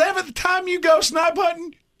the 7th time you go snipe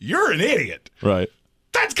hunting, you're an idiot. Right.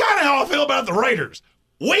 That's kind of how I feel about the Raiders.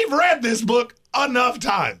 We've read this book enough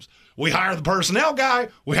times. We hire the personnel guy.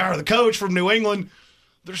 We hire the coach from New England.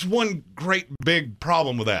 There's one great big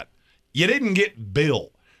problem with that. You didn't get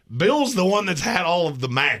Bill. Bill's the one that's had all of the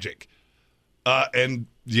magic. And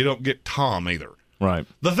you don't get Tom either. Right.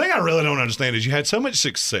 The thing I really don't understand is you had so much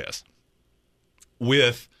success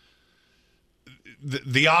with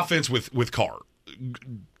the offense with Carr.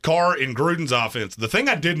 Carr in Gruden's offense. The thing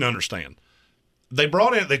I didn't understand, they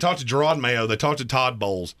talked to Gerard Mayo, they talked to Todd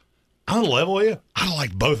Bowles. I'm going to level with you. I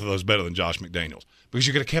like both of those better than Josh McDaniels because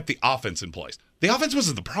you could have kept the offense in place. The offense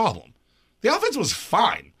wasn't the problem. The offense was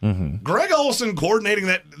fine. Mm-hmm. Greg Olson coordinating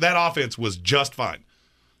that offense was just fine.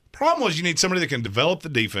 The problem was you need somebody that can develop the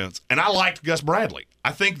defense, and I liked Gus Bradley.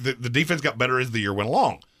 I think the defense got better as the year went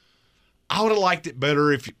along. I would have liked it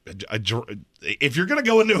better if you're going to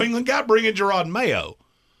go a New England guy, bring in Gerard Mayo.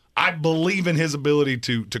 I believe in his ability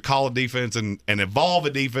to call a defense and evolve a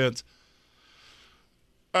defense.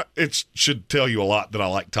 It should tell you a lot that I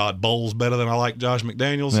like Todd Bowles better than I like Josh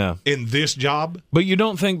McDaniels in this job. But you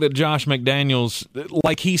don't think that Josh McDaniels,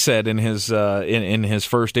 like he said in his in his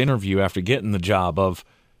first interview after getting the job,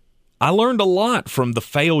 I learned a lot from the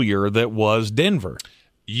failure that was Denver.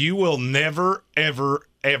 You will never, ever,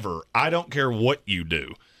 ever, I don't care what you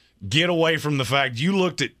do, get away from the fact you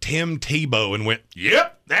looked at Tim Tebow and went,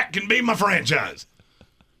 yep, that can be my franchise.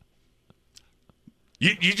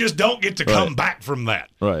 You just don't get to come back from that.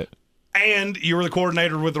 Right. And you were the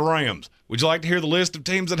coordinator with the Rams. Would you like to hear the list of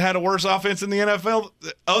teams that had a worse offense in the NFL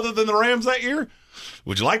other than the Rams that year?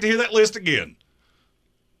 Would you like to hear that list again?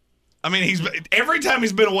 I mean, every time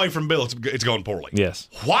he's been away from Bill, it's gone poorly. Yes.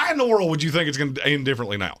 Why in the world would you think it's going to end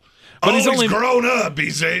differently now? But he's grown up. He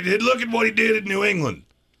said, look at what he did in New England.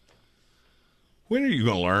 When are you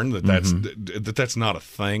going to learn that that's not a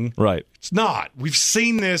thing? Right. It's not. We've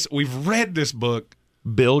seen this. We've read this book.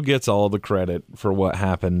 Bill gets all the credit for what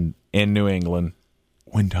happened in New England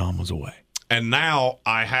when Tom was away. And now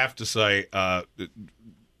I have to say,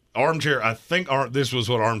 Armchair, I think this was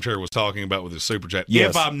what Armchair was talking about with his super chat. Yes.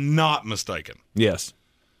 If I'm not mistaken. Yes.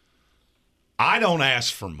 I don't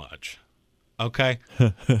ask for much. Okay?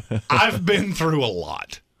 I've been through a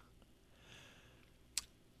lot.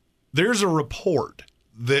 There's a report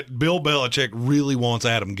that Bill Belichick really wants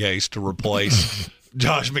Adam Gase to replace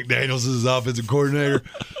Josh McDaniels as his offensive coordinator.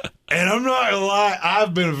 And I'm not going to lie,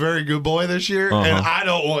 I've been a very good boy this year, and I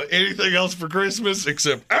don't want anything else for Christmas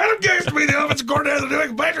except Adam Gase to be the offensive coordinator of the New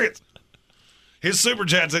England Patriots. His super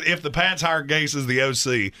chat said if the Pats hire Gase as the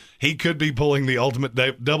OC, he could be pulling the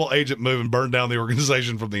ultimate double agent move and burn down the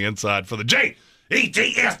organization from the inside for the Jets,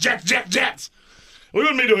 Jets. We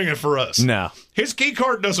wouldn't be doing it for us. No. His key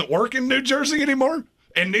card doesn't work in New Jersey anymore,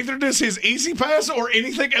 and neither does his Easy Pass or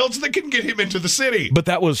anything else that can get him into the city. But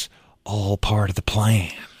that was all part of the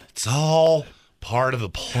plan. It's all part of the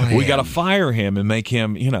plan. We got to fire him and make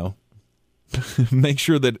him, make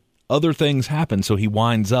sure that other things happen so he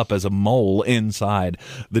winds up as a mole inside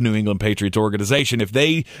the New England Patriots organization. If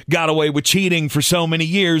they got away with cheating for so many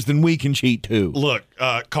years, then we can cheat too. Look,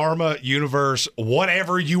 karma, universe,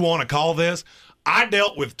 whatever you want to call this, I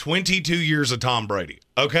dealt with 22 years of Tom Brady,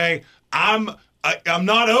 okay? I'm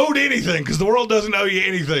not owed anything because the world doesn't owe you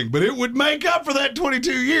anything, but it would make up for that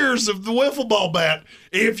 22 years of the wiffle ball bat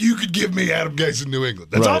if you could give me Adam Gase in New England.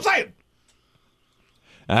 That's all I'm saying.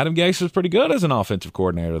 Adam Gase is pretty good as an offensive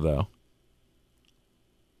coordinator, though.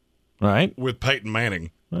 Right? With Peyton Manning.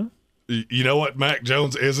 Huh? You know what Mac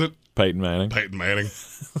Jones isn't? Peyton Manning. Peyton Manning.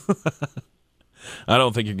 I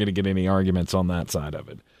don't think you're going to get any arguments on that side of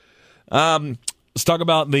it. Let's talk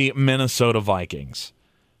about the Minnesota Vikings.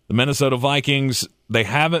 The Minnesota Vikings, they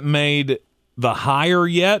haven't made the hire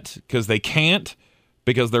yet because they can't,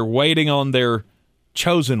 because they're waiting on their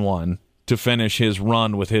chosen one to finish his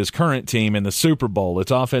run with his current team in the Super Bowl.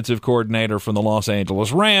 It's offensive coordinator from the Los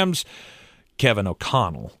Angeles Rams, Kevin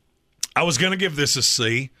O'Connell. I was going to give this a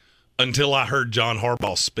C until I heard John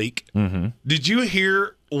Harbaugh speak. Mm-hmm. Did you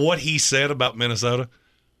hear what he said about Minnesota?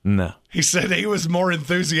 No. He said he was more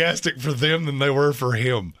enthusiastic for them than they were for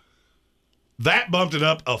him. That bumped it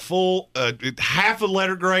up a full half a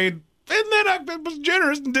letter grade, and then I was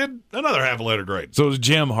generous and did another half a letter grade. So it was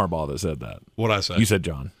Jim Harbaugh that said that. What'd I say? You said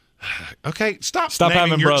John. Okay, stop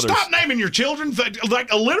having brothers. Stop naming your children.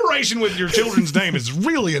 Like, alliteration with your children's name is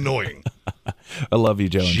really annoying. I love you,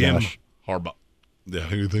 Joe and Jim Josh. Harbaugh. Yeah,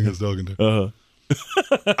 who do you think I was talking to?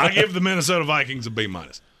 I give the Minnesota Vikings a B-.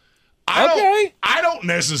 I don't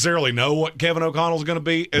necessarily know what Kevin O'Connell's going to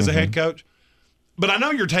be as a head coach, but I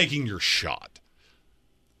know you're taking your shot.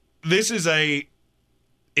 This is a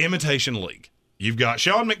imitation league. You've got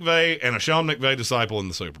Sean McVay and a Sean McVay disciple in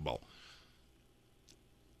the Super Bowl.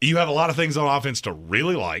 You have a lot of things on offense to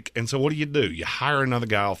really like, and so what do? You hire another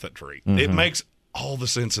guy off that tree. It makes all the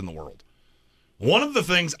sense in the world. One of the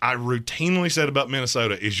things I routinely said about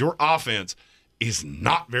Minnesota is your offense is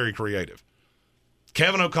not very creative.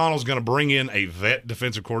 Kevin O'Connell's going to bring in a vet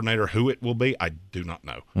defensive coordinator. Who it will be, I do not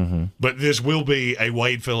know. But this will be a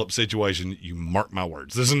Wade Phillips situation. You mark my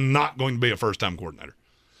words. This is not going to be a first-time coordinator.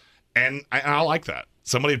 And I like that.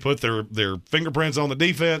 Somebody put their fingerprints on the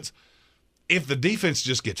defense. If the defense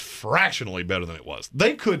just gets fractionally better than it was,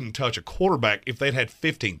 they couldn't touch a quarterback if they'd had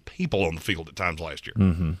 15 people on the field at times last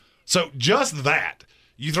year. So just that,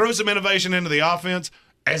 you throw some innovation into the offense,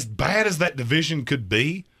 as bad as that division could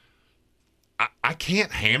be, I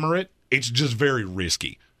can't hammer it. It's just very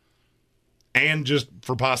risky. And just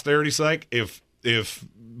for posterity's sake, if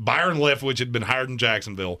Byron Leftwich had been hired in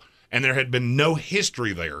Jacksonville and there had been no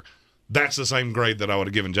history there, that's the same grade that I would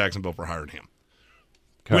have given Jacksonville for hiring him.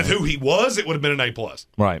 Okay. With who he was, it would have been an A+.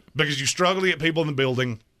 Right. Because you struggle to get people in the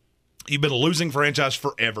building. You've been a losing franchise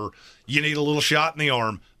forever. You need a little shot in the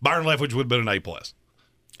arm. Byron Leftwich would have been an A+.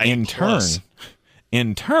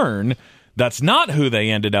 In turn, that's not who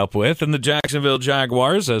they ended up with in the Jacksonville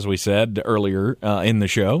Jaguars, as we said earlier in the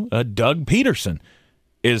show. Doug Pederson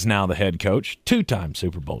is now the head coach, 2-time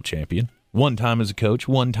Super Bowl champion, 1 time as a coach,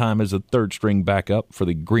 1 time as a third-string backup for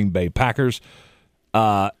the Green Bay Packers.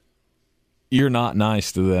 You're not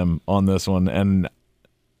nice to them on this one, and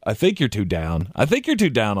I think you're too down. I think you're too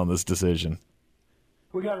down on this decision.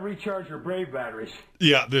 We got to recharge your Brave batteries.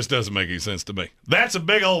 Yeah, this doesn't make any sense to me. That's a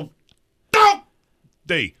big old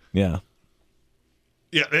D. Yeah.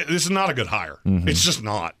 Yeah, this is not a good hire. It's just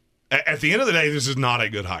not. At the end of the day, this is not a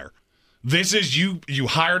good hire. This is you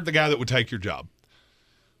hired the guy that would take your job.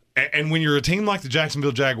 And when you're a team like the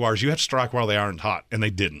Jacksonville Jaguars, you have to strike while the iron's hot, and they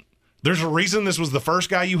didn't. There's a reason this was the first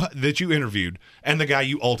guy that you interviewed and the guy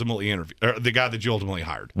you ultimately the guy that you ultimately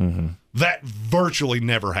hired. That virtually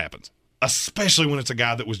never happens, especially when it's a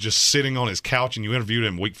guy that was just sitting on his couch and you interviewed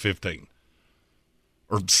him week 15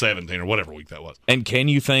 or 17 or whatever week that was. And can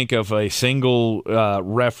you think of a single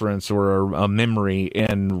reference or a memory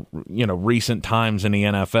in recent times in the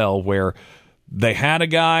NFL where they had a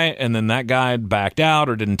guy, and then that guy backed out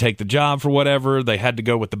or didn't take the job for whatever. They had to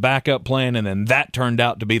go with the backup plan, and then that turned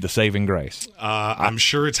out to be the saving grace. I'm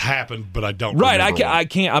sure it's happened, but I don't. Right, I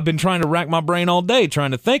can't. I've been trying to rack my brain all day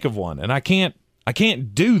trying to think of one, and I can't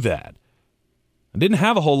do that. I didn't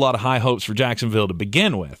have a whole lot of high hopes for Jacksonville to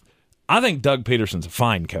begin with. I think Doug Pederson's a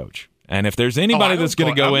fine coach, and if there's anybody that's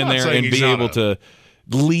going to go in there and be able to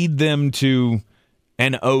lead them to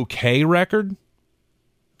an okay record,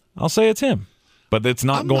 I'll say it's him. But it's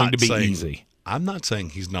not going to be easy. I'm not saying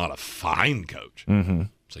he's not a fine coach. I'm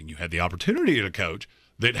saying you had the opportunity to coach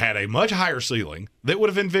that had a much higher ceiling that would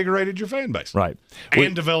have invigorated your fan base. Right.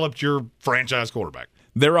 And developed your franchise quarterback.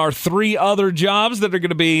 There are 3 other jobs that are going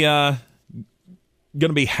to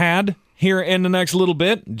be had here in the next little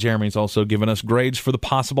bit. Jeremy's also given us grades for the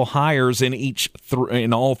possible hires in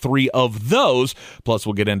in all 3 of those. Plus,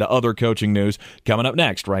 we'll get into other coaching news coming up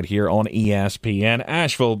next right here on ESPN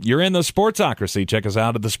Asheville. You're in the Sportsocracy. Check us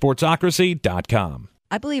out at thesportsocracy.com.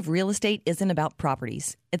 I believe real estate isn't about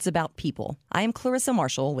properties. It's about people. I am Clarissa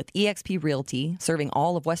Marshall with eXp Realty, serving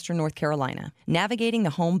all of Western North Carolina. Navigating the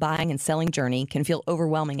home buying and selling journey can feel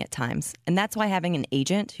overwhelming at times, and that's why having an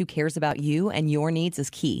agent who cares about you and your needs is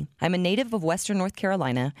key. I'm a native of Western North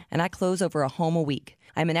Carolina, and I close over a home a week.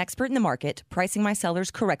 I'm an expert in the market, pricing my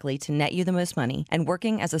sellers correctly to net you the most money, and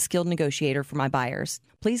working as a skilled negotiator for my buyers.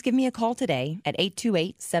 Please give me a call today at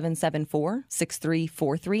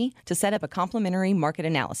 828-774-6343 to set up a complimentary market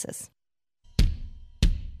analysis.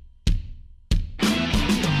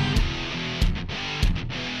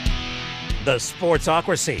 The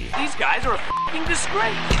Sportsocracy. These guys are a f***ing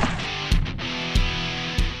disgrace.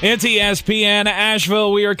 It's ESPN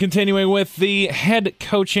Asheville. We are continuing with the head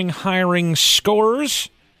coaching hiring scores.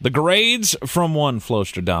 The grades from one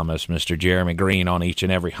Flostradamus, Mr. Jeremy Green, on each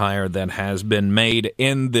and every hire that has been made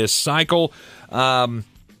in this cycle. And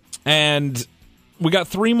we got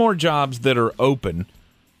 3 more jobs that are open.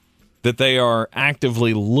 that they are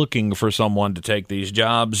actively looking for someone to take these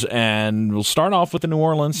jobs, and we'll start off with the New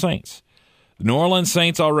Orleans Saints. The New Orleans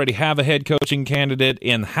Saints already have a head coaching candidate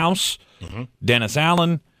in-house, Dennis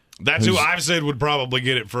Allen. That's who I've said would probably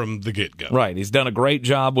get it from the get-go. Right. He's done a great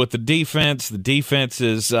job with the defense. The defense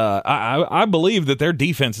is I believe that their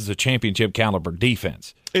defense is a championship caliber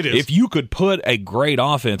defense. It is. If you could put a great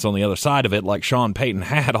offense on the other side of it like Sean Payton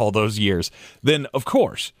had all those years, then, of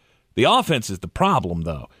course, the offense is the problem,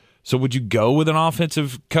 though. So would you go with an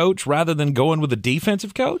offensive coach rather than going with a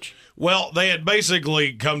defensive coach? Well, they had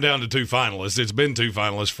basically come down to 2 finalists. It's been 2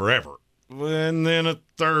 finalists forever. And then a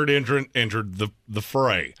third entrant entered the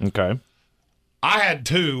fray. Okay. I had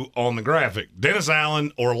 2 on the graphic. Dennis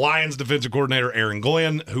Allen or Lions defensive coordinator Aaron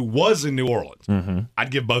Glenn, who was in New Orleans.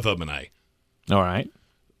 I'd give both of them an A. All right.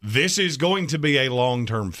 This is going to be a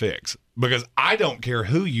long-term fix because I don't care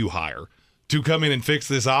who you hire to come in and fix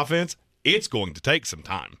this offense. It's going to take some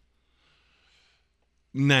time.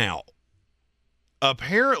 Now,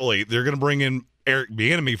 apparently, they're going to bring in Eric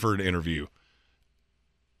Bieniemy for an interview.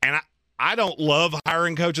 And I don't love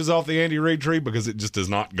hiring coaches off the Andy Reid tree because it just has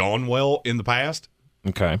not gone well in the past.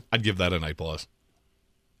 Okay. I'd give that an A+.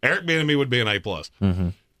 Eric Bieniemy would be an A+.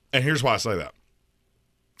 And here's why I say that.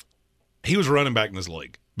 He was running back in this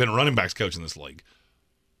league. Been a running backs coach in this league.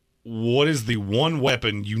 What is the one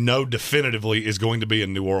weapon you know definitively is going to be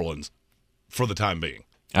in New Orleans for the time being?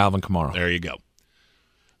 Alvin Kamara. There you go.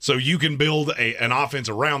 So you can build an offense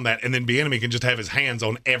around that, and then Bieniemy can just have his hands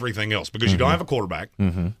on everything else because you don't have a quarterback.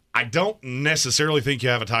 I don't necessarily think you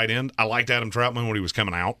have a tight end. I liked Adam Troutman when he was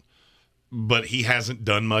coming out, but he hasn't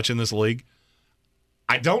done much in this league.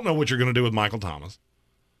 I don't know what you're going to do with Michael Thomas.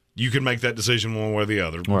 You can make that decision one way or the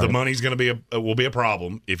other. Right. The money's going to will be a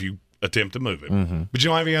problem if you attempt to move him. But you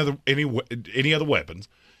don't have any other weapons.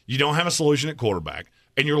 You don't have a solution at quarterback,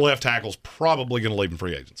 and your left tackle's probably going to leave in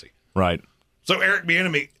free agency. Right. So Eric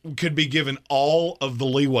Bieniemy could be given all of the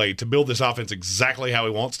leeway to build this offense exactly how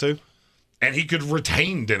he wants to, and he could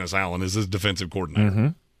retain Dennis Allen as his defensive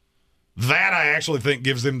coordinator. That I actually think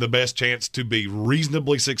gives them the best chance to be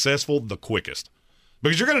reasonably successful the quickest.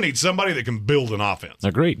 Because you're going to need somebody that can build an offense.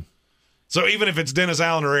 Agreed. So even if it's Dennis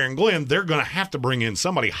Allen or Aaron Glenn, they're going to have to bring in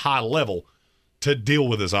somebody high level to deal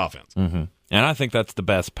with this offense. And I think that's the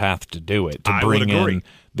best path to do it, to I bring would agree. in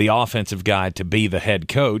the offensive guy to be the head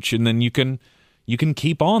coach, and then you can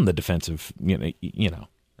keep on the defensive,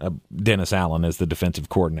 Dennis Allen as the defensive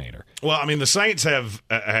coordinator. Well, I mean, the Saints have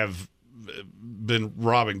been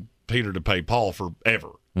robbing Peter to pay Paul forever.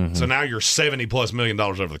 So now you're $70+ million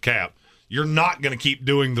over the cap. You're not going to keep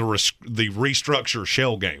doing the restructure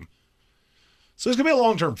shell game. So it's going to be a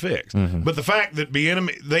long-term fix. But the fact that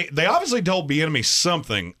Bieniemy, they obviously told Bieniemy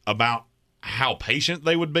something about how patient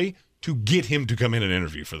they would be to get him to come in and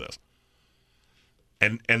interview for this.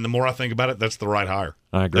 And the more I think about it, that's the right hire.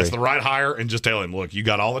 I agree. That's the right hire, and just tell him, look, you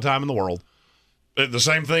got all the time in the world. The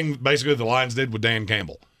same thing basically the Lions did with Dan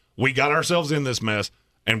Campbell. We got ourselves in this mess,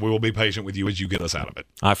 and we will be patient with you as you get us out of it.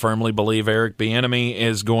 I firmly believe Eric Bieniemy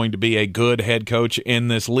is going to be a good head coach in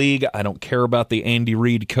this league. I don't care about the Andy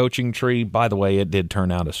Reid coaching tree. By the way, it did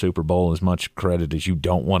turn out a Super Bowl. As much credit as you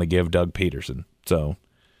don't want to give Doug Pederson. So,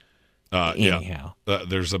 anyhow. Yeah.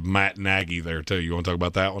 There's a Matt Nagy there, too. You want to talk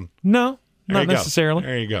about that one? No, not necessarily.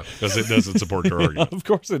 There you go. Because it doesn't support your argument. Of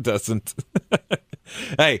course it doesn't.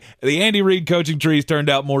 Hey, the Andy Reid coaching trees turned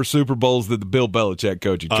out more Super Bowls than the Bill Belichick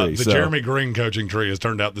coaching tree. The Jeremy Green coaching tree has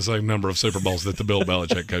turned out the same number of Super Bowls that the Bill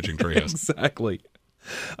Belichick coaching tree has. Exactly.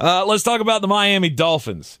 Let's talk about the Miami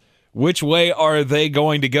Dolphins. Which way are they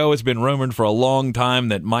going to go? It's been rumored for a long time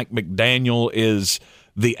that Mike McDaniel is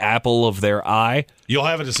the apple of their eye. You'll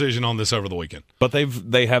have a decision on this over the weekend. But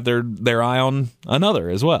they have their eye on another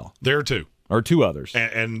as well. There are two. Or two others.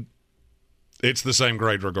 And it's the same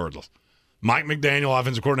grade regardless. Mike McDaniel,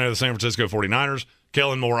 offensive coordinator of the San Francisco 49ers.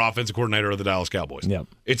 Kellen Moore, offensive coordinator of the Dallas Cowboys. Yep.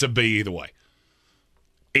 It's a B either way.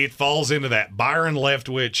 It falls into that Byron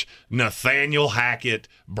Leftwich, Nathaniel Hackett,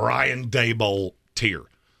 Brian Daboll tier.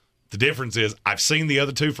 The difference is I've seen the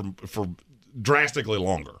other two for drastically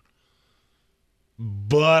longer.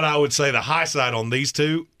 But I would say the high side on these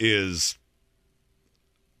two is,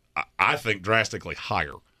 I think, drastically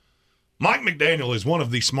higher. Mike McDaniel is one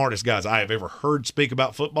of the smartest guys I have ever heard speak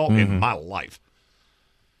about football in my life.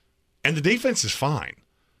 And the defense is fine.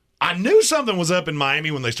 I knew something was up in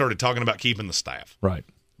Miami when they started talking about keeping the staff. Right.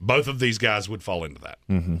 Both of these guys would fall into that.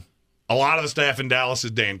 A lot of the staff in Dallas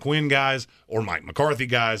is Dan Quinn guys or Mike McCarthy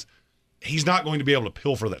guys. He's not going to be able to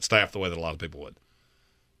pilfer that staff the way that a lot of people would.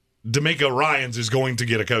 D'Amico Ryans is going to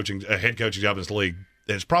get a head coaching job in this league.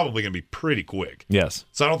 It's probably going to be pretty quick. Yes.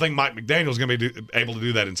 So I don't think Mike McDaniel is going to be able to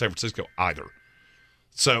do that in San Francisco either.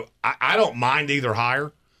 So I don't mind either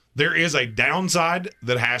hire. There is a downside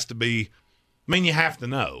that has to be, you have to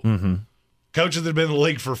know. Mm-hmm. Coaches that have been in the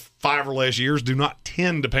league for 5 or less years do not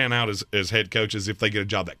tend to pan out as head coaches if they get a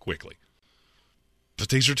job that quickly. But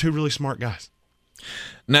these are two really smart guys.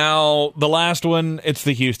 Now, the last one, it's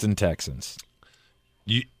the Houston Texans.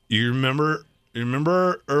 You remember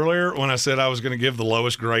earlier when I said I was going to give the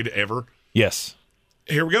lowest grade ever? Yes.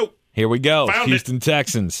 Here we go. Found Houston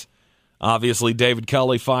Texans. Obviously, David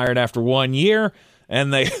Culley fired after 1 year,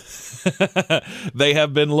 and they they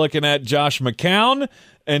have been looking at Josh McCown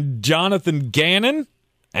and Jonathan Gannon,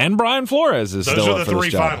 and Brian Flores is still up for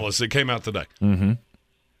this job. Those are the 3 finalists that came out today. Mm-hmm.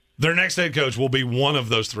 Their next head coach will be one of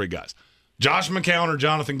those 3 guys. Josh McCown or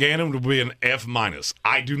Jonathan Gannon would be an F-.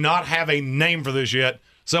 I do not have a name for this yet.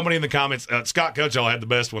 Somebody in the comments, Scott Cutchall had the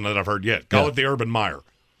best one that I've heard yet. Call it the Urban Meyer.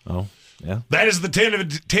 Oh, yeah. That is the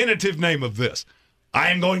tentative name of this. I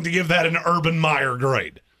am going to give that an Urban Meyer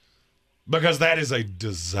grade because that is a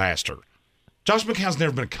disaster. Josh McCown's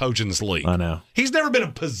never been a coach in this league. I know. He's never been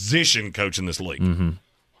a position coach in this league. Mm-hmm.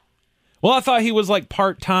 Well, I thought he was like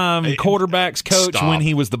part-time quarterbacks coach when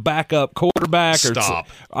he was the backup quarterback. Stop.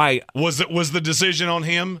 Was the decision on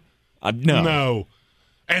him? No. No.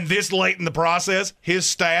 And this late in the process, his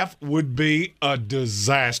staff would be a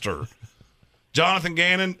disaster. Jonathan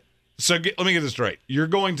Gannon, let me get this straight. You're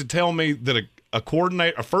going to tell me that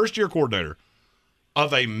a first-year coordinator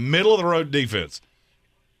of a middle-of-the-road defense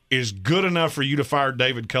is good enough for you to fire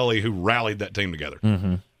David Culley, who rallied that team together.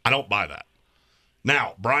 Mm-hmm. I don't buy that.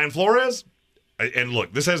 Now, Brian Flores, and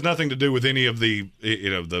look, this has nothing to do with any of the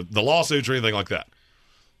lawsuits or anything like that.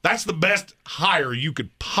 That's the best hire you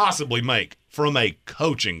could possibly make from a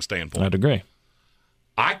coaching standpoint. I'd agree.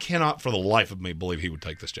 I cannot for the life of me believe he would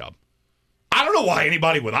take this job. I don't know why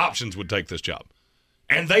anybody with options would take this job.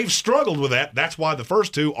 And they've struggled with that. That's why the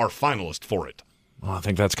first 2 are finalists for it. Well, I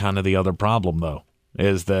think that's kind of the other problem, though,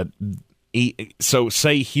 is that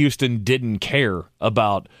say Houston didn't care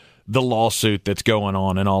about the lawsuit that's going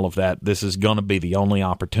on and all of that. This is going to be the only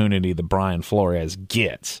opportunity that Brian Flores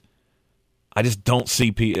gets. I just don't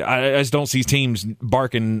see teams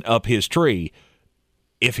barking up his tree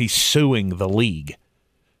if he's suing the league.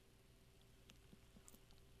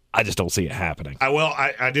 I just don't see it happening.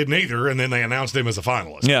 I didn't either, and then they announced him as a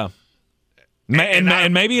finalist. Yeah.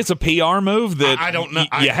 And maybe it's a PR move that I don't know.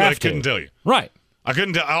 I couldn't tell you. Right. I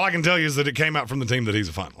couldn't tell. All I can tell you is that it came out from the team that he's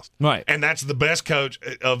a finalist. Right. And that's the best coach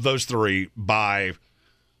of those 3 by,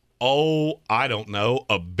 I don't know,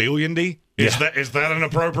 a billion-y? Is that an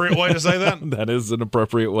appropriate way to say that? That is an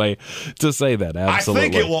appropriate way to say that, absolutely. I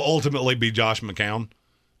think it will ultimately be Josh McCown.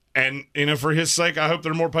 And, for his sake, I hope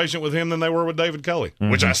they're more patient with him than they were with David Culley,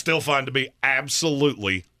 which I still find to be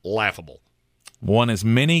absolutely laughable. Won as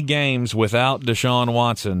many games without Deshaun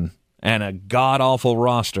Watson and a god-awful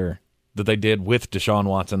roster that they did with Deshaun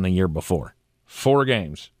Watson the year before. 4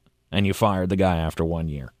 games, and you fired the guy after 1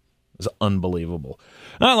 year. It's unbelievable.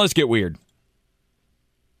 All right, let's get weird.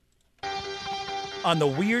 On the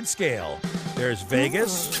weird scale, there's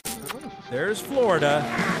Vegas, there's Florida,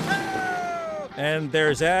 and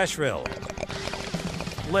there's Asheville.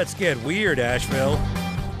 Let's get weird, Asheville.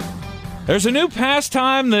 There's a new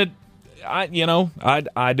pastime that I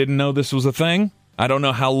didn't know this was a thing. I don't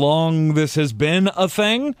know how long this has been a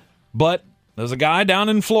thing, but there's a guy down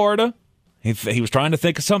in Florida. He was trying to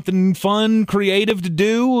think of something fun, creative to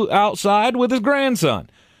do outside with his grandson.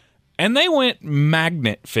 And they went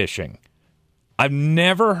magnet fishing. I've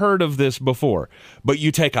never heard of this before, but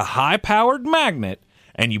you take a high-powered magnet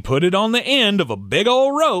and you put it on the end of a big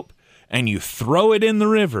old rope and you throw it in the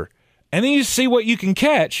river. And then you see what you can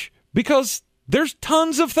catch because there's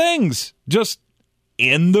tons of things just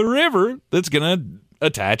in the river that's going to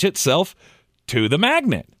attach itself to the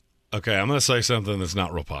magnet. Okay, I'm going to say something that's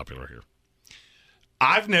not real popular here.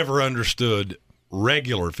 I've never understood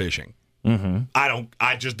regular fishing. Mm-hmm.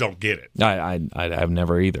 I just don't get it. I've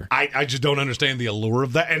never either. I just don't understand the allure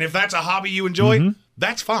of that. And if that's a hobby you enjoy,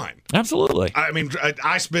 that's fine. Absolutely. I mean,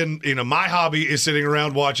 I spend, my hobby is sitting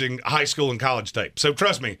around watching high school and college tape. So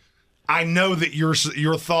trust me, I know that your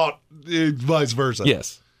thought vice versa.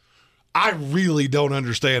 Yes. I really don't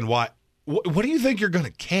understand why. What do you think you're going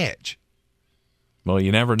to catch? Well,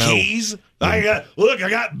 you never know. Keys? I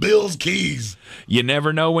got Bill's keys. You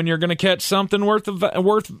never know when you're going to catch something worth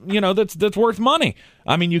that's worth money.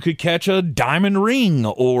 I mean, you could catch a diamond ring,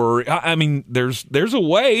 or there's a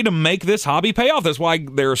way to make this hobby pay off. That's why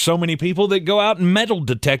there are so many people that go out metal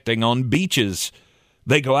detecting on beaches.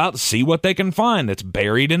 They go out to see what they can find that's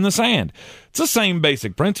buried in the sand. It's the same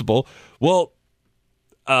basic principle. Well,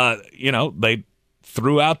 they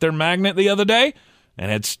threw out their magnet the other day.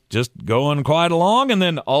 and it's just going quite along, and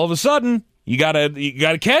then all of a sudden you got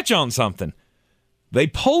a catch on something. They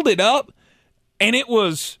pulled it up, and it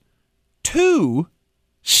was 2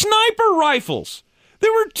 sniper rifles.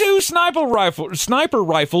 There were 2 sniper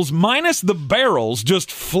rifles minus the barrels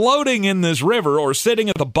just floating in this river or sitting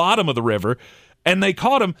at the bottom of the river, and they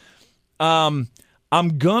caught him. I'm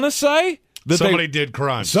going to say that somebody did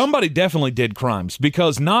crimes. Somebody definitely did crimes,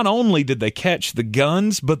 because not only did they catch the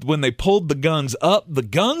guns, but when they pulled the guns up, the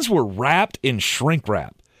guns were wrapped in shrink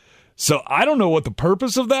wrap. So I don't know what the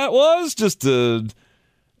purpose of that was.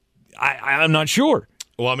 I'm not sure.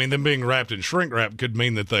 Well, I mean, them being wrapped in shrink wrap could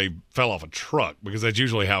mean that they fell off a truck, because that's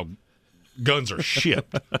usually how guns are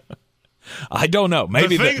shipped. I don't know.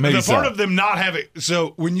 Maybe the part of them not having.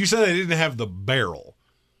 So when you said they didn't have the barrel,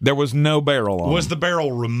 there was no barrel on. Was the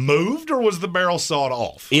barrel removed, or was the barrel sawed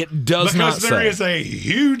off? It does not say. Because there is a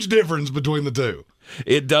huge difference between the two.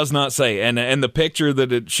 It does not say. And the picture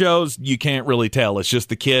that it shows, you can't really tell. It's just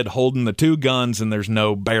the kid holding the 2 guns, and there's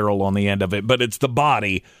no barrel on the end of it. But it's the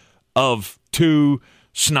body of 2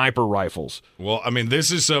 sniper rifles. Well, I mean,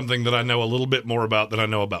 this is something that I know a little bit more about than I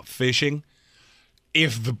know about fishing.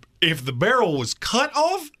 If the barrel was cut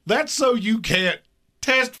off, that's so you can't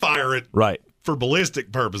test fire it for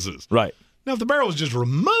ballistic purposes. Right. Now, if the barrel was just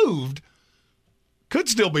removed, could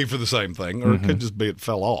still be for the same thing, or it could just be it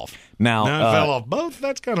fell off. Now it fell off both.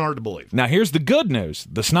 That's kind of hard to believe. Now, here's the good news.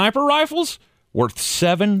 The sniper rifles worth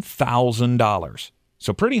 $7,000.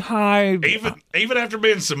 So pretty high. Even after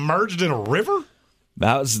being submerged in a river?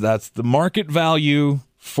 That's the market value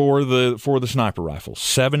for the sniper rifles,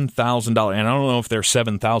 $7,000. And I don't know if they're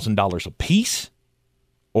 $7,000 a piece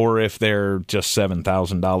or if they're just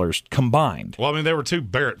 $7,000 combined. Well, I mean, they were 2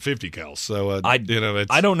 Barrett 50 cals, so I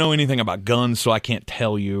don't know anything about guns, so I can't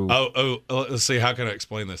tell you. Let's see. How can I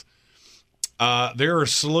explain this? There are a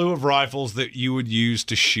slew of rifles that you would use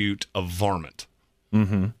to shoot a varmint.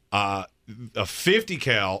 Mm-hmm. A 50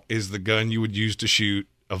 cal is the gun you would use to shoot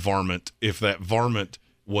a varmint if that varmint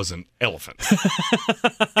was an elephant.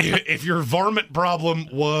 If your varmint problem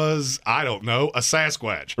was, I don't know, a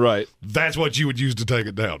Sasquatch. Right. That's what you would use to take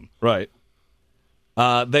it down. Right.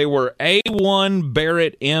 They were A1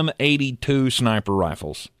 Barrett M82 sniper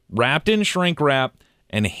rifles, wrapped in shrink wrap,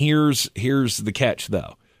 and here's the catch,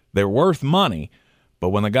 though. They're worth money, but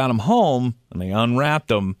when they got them home and they unwrapped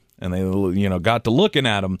them and they got to looking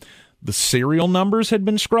at them, the serial numbers had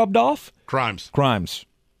been scrubbed off. Crimes.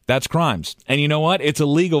 That's crimes. And you know what? It's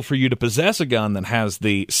illegal for you to possess a gun that has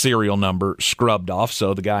the serial number scrubbed off.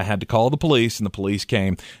 So the guy had to call the police, and the police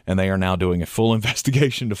came, and they are now doing a full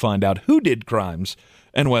investigation to find out who did crimes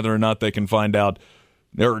and whether or not they can find out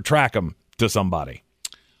or track them to somebody.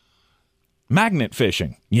 Magnet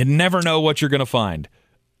fishing. You never know what you're going to find.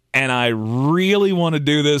 And I really want to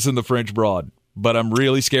do this in the French Broad, but I'm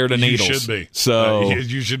really scared of needles. You should be. So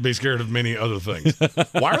you should be scared of many other things.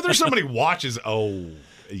 Why are there so many watches? Oh,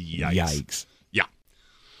 yikes. Yeah.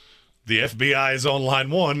 The FBI is on line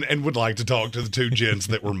 1 and would like to talk to the 2 gents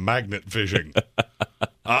that were magnet fishing.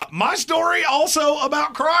 My story also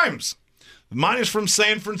about crimes. Mine is from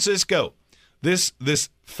San Francisco. This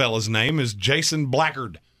fella's name is Jason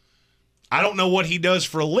Blackard. I don't know what he does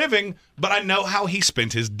for a living, but I know how he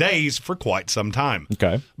spent his days for quite some time.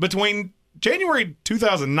 Okay. Between January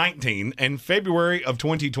 2019 and February of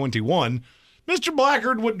 2021, Mr.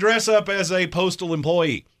 Blackard would dress up as a postal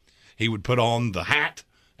employee. He would put on the hat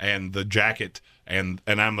and the jacket and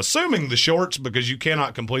I'm assuming the shorts, because you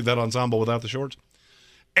cannot complete that ensemble without the shorts.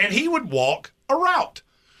 And he would walk a route.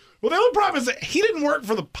 Well, the only problem is that he didn't work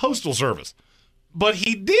for the Postal Service, but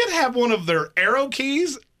he did have one of their arrow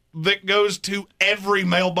keys that goes to every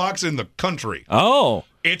mailbox in the country. Oh.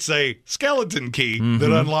 It's a skeleton key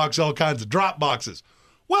that unlocks all kinds of drop boxes.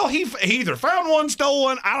 Well, he either found one, stole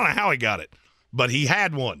one, I don't know how he got it, but he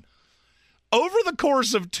had one. Over the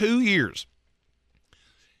course of 2 years,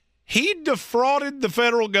 he defrauded the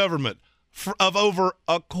federal government of over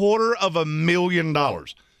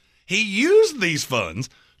 $250,000. He used these funds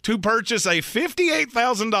to purchase a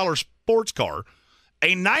 $58,000 sports car,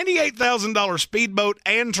 a $98,000 speedboat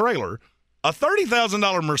and trailer, a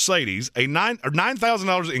 $30,000 Mercedes,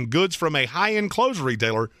 $9,000 in goods from a high-end clothes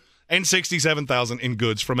retailer, and $67,000 in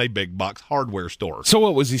goods from a big box hardware store. So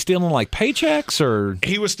what, was he stealing, like paychecks, or?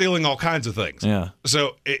 He was stealing all kinds of things. Yeah.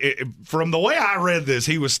 So from the way I read this,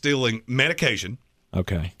 he was stealing medication.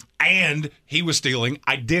 Okay. And he was stealing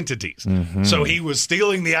identities. So he was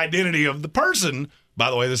stealing the identity of the person. By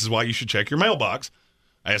the way, this is why you should check your mailbox.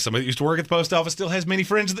 As somebody that used to work at the post office, still has many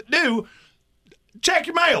friends that do, check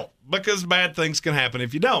your mail, because bad things can happen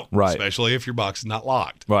if you don't. Right. Especially if your box is not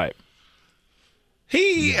locked. Right.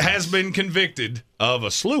 He has been convicted of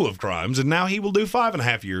a slew of crimes, and now he will do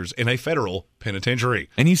 5.5 years in a federal penitentiary.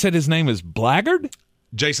 And you said his name is Blackard?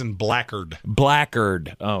 Jason Blackard.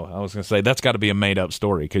 Blackard. Oh, I was going to say, that's got to be a made-up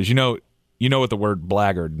story, because you know what the word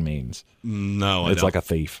blackguard means. No, it's like a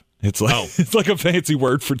thief. It's like it's like a fancy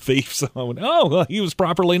word for thief. So I went, well, he was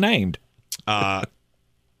properly named. Yeah,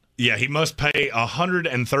 he must pay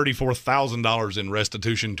 $134,000 in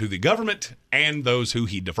restitution to the government and those who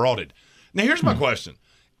he defrauded. Now, here's my question.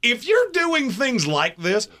 If you're doing things like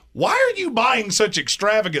this, why are you buying such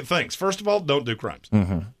extravagant things? First of all, don't do crimes.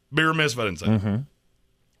 Be remiss if I didn't say that.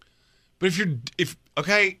 But if you're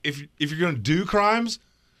going to do crimes,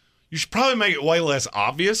 you should probably make it way less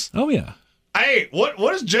obvious. Oh, yeah. Hey, what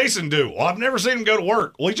does Jason do? Well, I've never seen him go to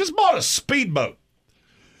work. Well, he just bought a speedboat.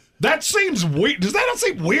 That seems weird. Does that not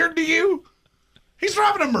seem weird to you? He's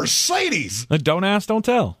driving a Mercedes. Don't ask, don't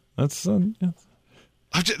tell. That's one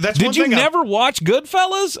Did you never watch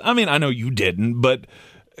Goodfellas? I mean, I know you didn't, but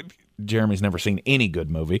Jeremy's never seen any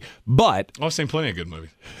good movie. But I've seen plenty of good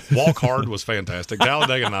movies. Walk Hard was fantastic.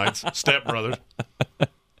 Talladega Nights, Step Brothers.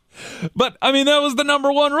 But I mean, that was the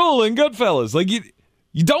number one rule in Goodfellas. Like you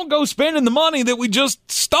don't go spending the money that we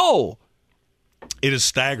just stole. It is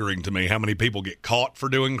staggering to me how many people get caught for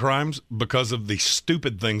doing crimes because of the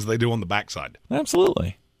stupid things they do on the backside.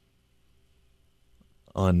 Absolutely.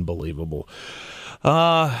 Unbelievable.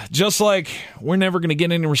 Just like we're never going to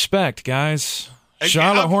get any respect, guys.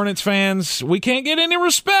 Charlotte Hornets fans, we can't get any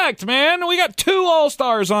respect, man. We got 2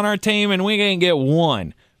 All-Stars on our team, and we can't get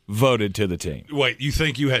 1 voted to the team. Wait, you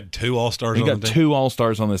think you had 2 All-Stars on the team? We got 2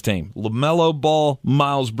 All-Stars on this team. LaMelo Ball,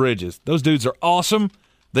 Miles Bridges. Those dudes are awesome.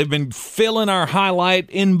 They've been filling our highlight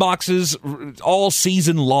inboxes all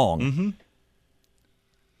season long.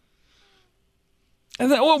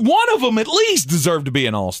 And one of them at least deserved to be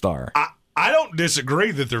an All-Star. I don't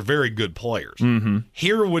disagree that they're very good players.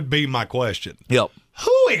 Here would be my question. Yep.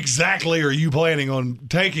 Who exactly are you planning on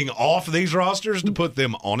taking off these rosters to put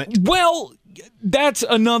them on it? Well, that's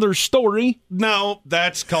another story. No,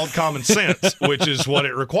 that's called common sense, which is what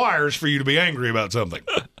it requires for you to be angry about something.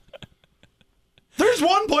 There's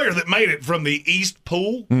one player that made it from the East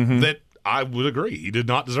pool that I would agree he did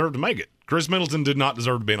not deserve to make it. Chris Middleton did not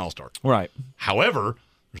deserve to be an All-Star. Right. However,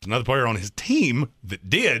 there's another player on his team that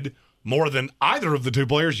did more than either of the 2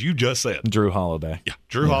 players you just said. Drew Holiday. Yeah,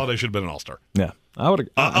 Drew Holiday should have been an All-Star. Yeah. I would.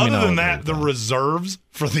 Other than that, the reserves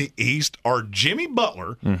for the East are Jimmy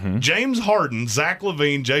Butler, James Harden, Zach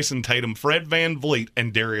LaVine, Jason Tatum, Fred VanVleet,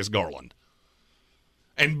 and Darius Garland.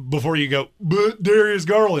 And before you go, but Darius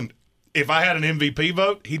Garland, if I had an MVP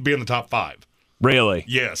vote, he'd be in the top 5. Really?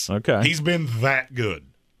 Yes. Okay. He's been that good.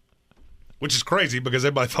 Which is crazy because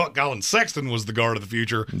everybody thought Colin Sexton was the guard of the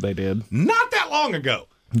future. They did. Not that long ago.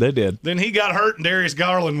 They did. Then he got hurt and Darius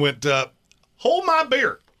Garland went, hold my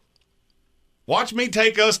beer. Watch me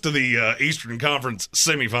take us to the Eastern Conference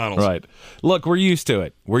semifinals. Right. Look, we're used to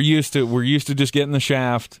it. We're used to just getting the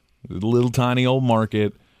shaft, the little tiny old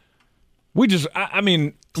market. We just, I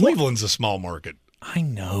mean. Cleveland's a small market. I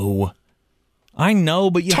know,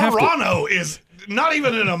 but you have to. Toronto is not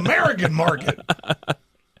even an American market.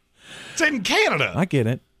 It's in Canada. I get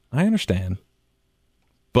it. I understand.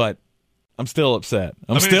 But I'm still upset.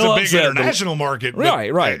 It's a big international market.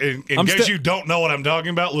 Right. In case you don't know what I'm talking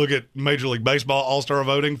about, look at Major League Baseball All-Star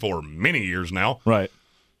voting for many years now. Right.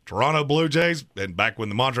 Toronto Blue Jays, and back when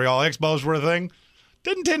the Montreal Expos were a thing,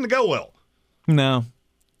 didn't tend to go well. No.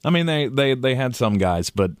 I mean, they had some guys,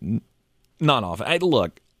 but not often.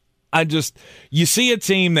 You see a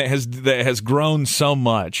team that has grown so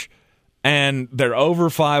much, and they're over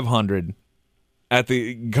 500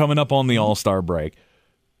 coming up on the All-Star break.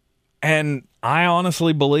 And I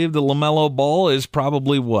honestly believe the LaMelo Ball is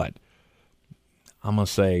probably what? I'm going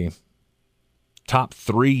to say top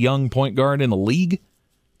 3 young point guard in the league.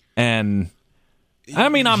 And I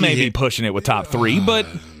mean, I may be pushing it with top 3, but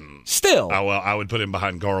still. Well, I would put him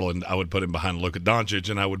behind Garland. I would put him behind Luka Doncic,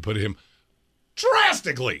 and I would put him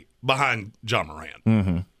drastically behind John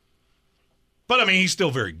Moran. But, I mean, he's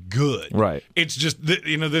still very good. Right. It's just,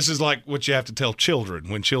 this is like what you have to tell children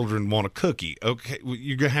when children want a cookie. Okay,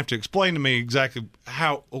 you're going to have to explain to me exactly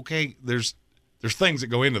how, there's things that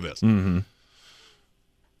go into this. You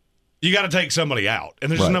got to take somebody out, and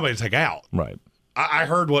there's just nobody to take out. Right. I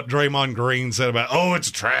heard what Draymond Green said about, it's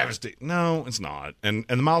a travesty. No, it's not. And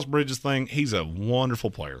the Miles Bridges thing, he's a wonderful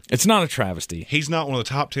player. It's not a travesty. He's not one of the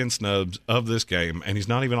top 10 snubs of this game, and he's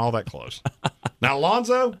not even all that close. Now,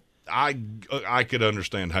 Lonzo, I could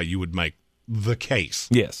understand how you would make the case.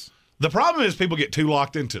 Yes. The problem is people get too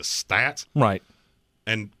locked into stats. Right.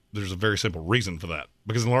 And there's a very simple reason for that.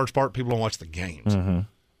 Because in large part, people don't watch the games.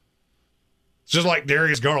 It's just like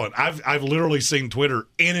Darius Garland. I've literally seen Twitter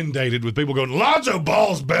inundated with people going, Lonzo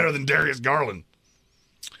Ball's better than Darius Garland.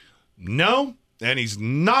 No, and he's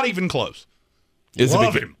not even close.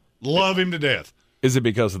 Love him to death. Is it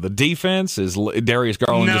because of the defense? Is Darius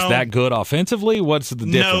Garland just that good offensively? What's the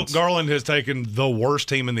difference? No, Garland has taken the worst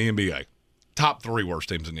team in the NBA. Top 3 worst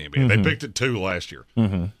teams in the NBA. They picked it 2 last year.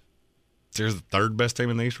 There's the 3rd best team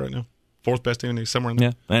in the East right now. 4th best team in the East, somewhere in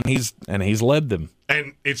there. Yeah, and he's led them.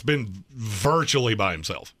 And it's been virtually by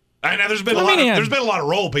himself. And there's been a lot of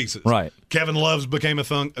role pieces. Right. Kevin Love's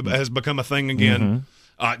has become a thing again.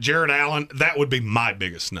 Jared Allen, that would be my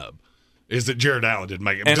biggest snub. Is that Jared Allen didn't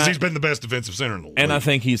make it because he's been the best defensive center in the league. And I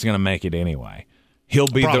think he's going to make it anyway.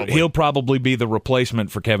 He'll probably be the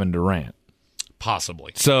replacement for Kevin Durant.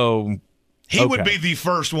 Possibly. So he would be the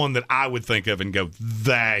first one that I would think of and go,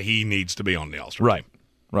 that he needs to be on the All-Star team.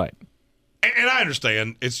 Right. And I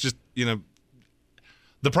understand. It's just,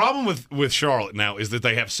 the problem with Charlotte now is that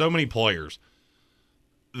they have so many players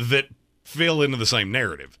that fill into the same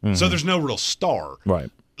narrative. So there's no real star. Right.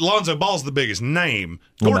 Lonzo Ball's the biggest name.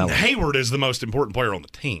 LaMelo. Gordon Hayward is the most important player on the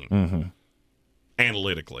team,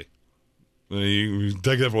 analytically. You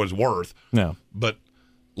take that for what it's worth. No. But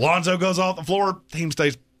Lonzo goes off the floor, team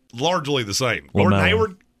stays largely the same. LaMelo. Gordon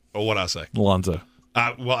Hayward, or what'd I say? Lonzo.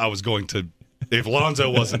 I was going to, if Lonzo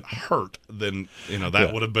wasn't hurt, then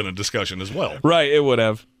that would have been a discussion as well. Right, it would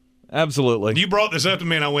have. Absolutely. You brought this up to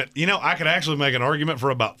me, and I went, I could actually make an argument for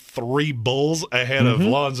about 3 Bulls ahead of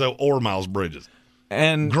Lonzo or Miles Bridges.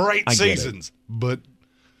 And great seasons, but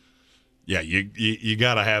yeah, you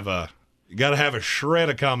gotta have a shred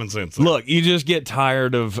of common sense there. Look, you just get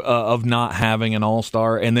tired of not having an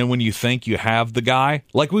all-star, and then when you think you have the guy,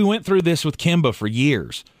 like we went through this with Kemba for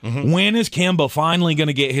years. When is Kemba finally going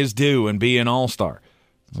to get his due and be an all-star?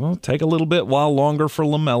 Well, take a little bit while longer for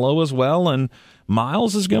LaMelo as well, and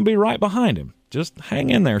Miles is going to be right behind him. Just hang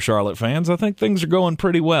in there, Charlotte fans. I think things are going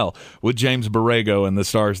pretty well with James Borrego and the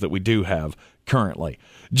stars that we do have currently.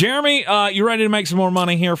 Jeremy, you ready to make some more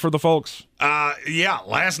money here for the folks? Yeah.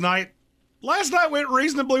 Last night went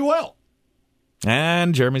reasonably well.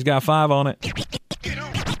 And Jeremy's got 5 on it.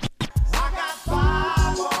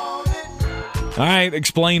 All right,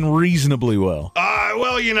 explain reasonably well.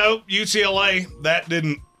 Well, UCLA, that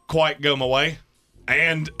didn't quite go my way.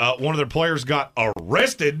 And one of their players got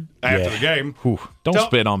arrested after the game. Whew. Don't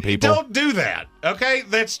spit on people. Don't do that, okay?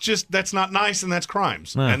 That's not nice, and that's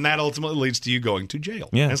crimes. Nah. And that ultimately leads to you going to jail.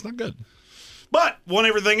 Yeah. That's not good. But won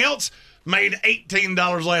everything else. Made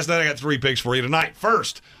 $18 last night. I got 3 picks for you tonight.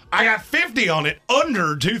 First, I got 50 on it,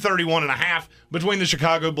 under 231.5 between the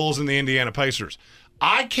Chicago Bulls and the Indiana Pacers.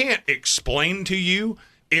 I can't explain to you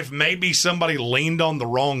if maybe somebody leaned on the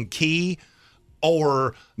wrong key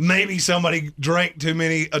or maybe somebody drank too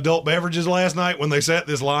many adult beverages last night when they set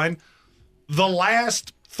this line. The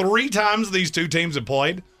last 3 times these two teams have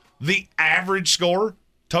played, the average score,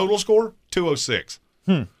 total score, 206.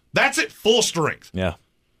 That's at full strength. Yeah.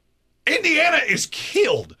 Indiana is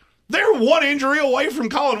killed. They're 1 injury away from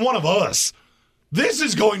calling one of us. This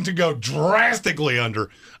is going to go drastically under.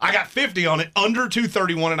 I got 50 on it, under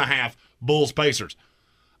 231.5, Bulls Pacers.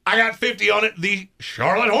 I got 50 on it. The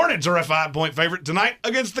Charlotte Hornets are a 5-point favorite tonight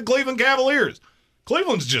against the Cleveland Cavaliers.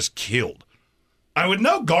 Cleveland's just killed. I would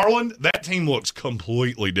know Garland. That team looks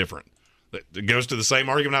completely different. It goes to the same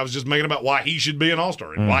argument I was just making about why he should be an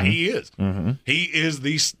all-star and why he is. He is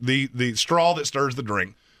the straw that stirs the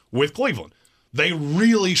drink with Cleveland. They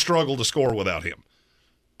really struggle to score without him.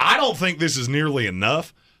 I don't think this is nearly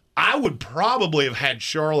enough. I would probably have had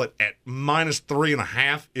Charlotte at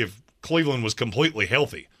 -3.5 if Cleveland was completely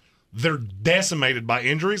healthy. They're decimated by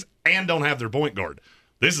injuries and don't have their point guard.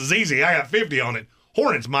 This is easy. I got 50 on it.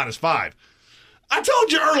 Hornets -5. I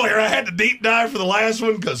told you earlier I had to deep dive for the last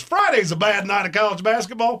one because Friday's a bad night of college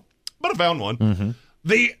basketball, but I found one.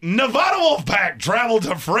 The Nevada Wolfpack traveled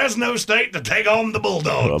to Fresno State to take on the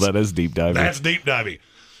Bulldogs. Well, that is deep diving. That's deep diving.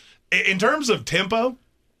 In terms of tempo,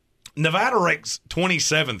 Nevada ranks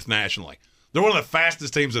 27th nationally. They're one of the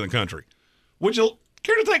fastest teams in the country. Would you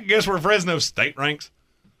care to take a guess where Fresno State ranks?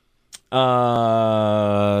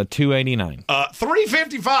 289.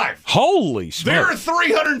 355. Holy smokes. There are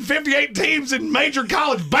 358 teams in major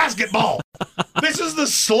college basketball. This is the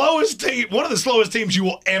slowest team, one of the slowest teams you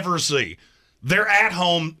will ever see. They're at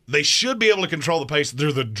home. They should be able to control the pace.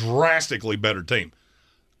 They're the drastically better team.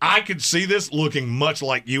 I could see this looking much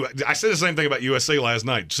like you. I said the same thing about USC last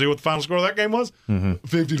night. See what the final score of that game was?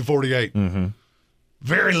 50-48.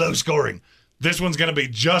 Very low scoring. This one's going to be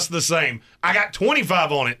just the same. I got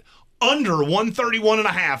 25 on it, under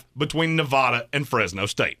 131.5 between Nevada and Fresno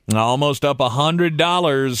State. Almost up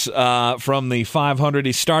 $100 from the $500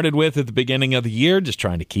 he started with at the beginning of the year, just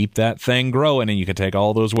trying to keep that thing growing. And you can take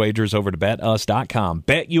all those wagers over to betus.com.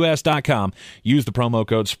 BetUS.com. Use the promo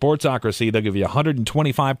code Sportsocracy. They'll give you a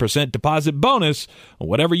 125% deposit bonus on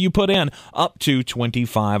whatever you put in, up to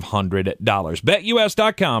 $2,500.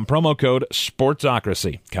 BetUS.com, promo code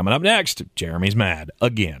Sportsocracy. Coming up next, Jeremy's mad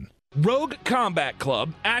again. Rogue Combat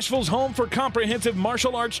Club, Asheville's home for comprehensive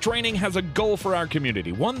martial arts training, has a goal for our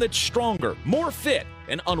community, one that's stronger, more fit,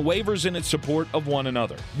 and unwavers in its support of one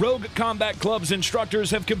another. Rogue Combat Club's instructors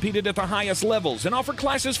have competed at the highest levels and offer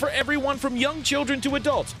classes for everyone from young children to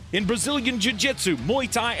adults in Brazilian Jiu-Jitsu, Muay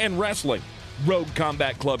Thai, and wrestling. Rogue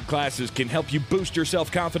Combat Club classes can help you boost your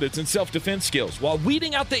self-confidence and self-defense skills while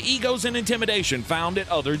weeding out the egos and intimidation found at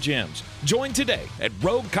other gyms. Join today at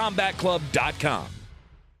roguecombatclub.com.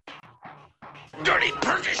 Dirty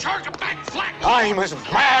Perky shark back flat. I'm as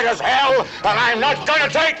mad as hell, and I'm not gonna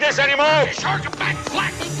take this anymore. Shark back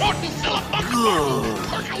flat.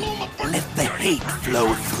 Good. Let the hate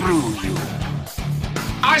flow through you.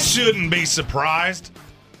 I shouldn't be surprised.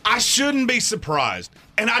 I shouldn't be surprised.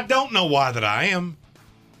 And I don't know why that I am,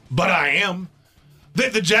 but I am.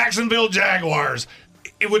 That the Jacksonville Jaguars,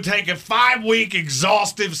 it would take a 5-week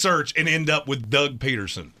exhaustive search and end up with Doug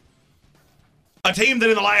Pederson. A team that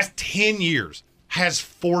in the last 10 years has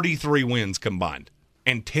 43 wins combined,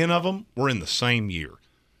 and 10 of them were in the same year.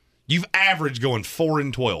 You've averaged going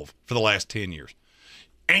 4-12 for the last 10 years.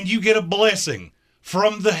 And you get a blessing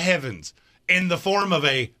from the heavens in the form of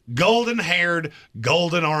a golden-haired,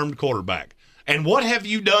 golden-armed quarterback. And what have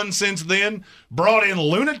you done since then? Brought in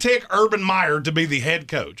lunatic Urban Meyer to be the head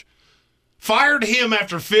coach. Fired him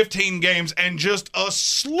after 15 games, and just a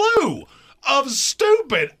slew of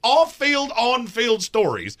stupid off-field, on-field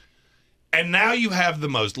stories. And now you have the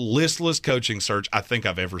most listless coaching search I think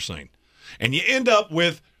I've ever seen. And you end up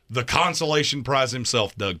with the consolation prize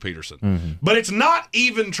himself, Doug Pederson. Mm-hmm. But it's not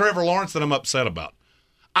even Trevor Lawrence that I'm upset about.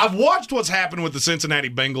 I've watched what's happened with the Cincinnati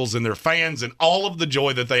Bengals and their fans and all of the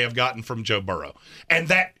joy that they have gotten from Joe Burrow. And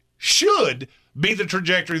that should be the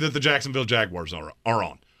trajectory that the Jacksonville Jaguars are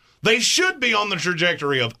on. They should be on the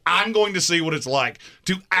trajectory of, I'm going to see what it's like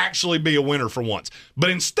to actually be a winner for once.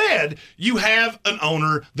 But instead, you have an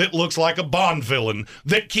owner that looks like a Bond villain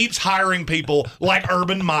that keeps hiring people like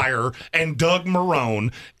Urban Meyer and Doug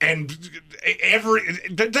Marrone and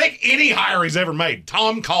take any hire he's ever made,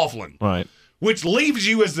 Tom Coughlin. Right. Which leaves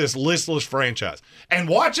you as this listless franchise. And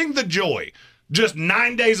watching the joy, just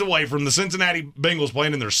 9 days away from the Cincinnati Bengals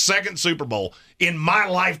playing in their second Super Bowl in my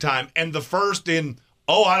lifetime and the first in,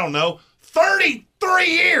 33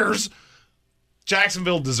 years,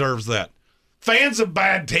 Jacksonville deserves that. Fans of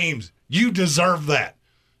bad teams, you deserve that.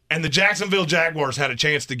 And the Jacksonville Jaguars had a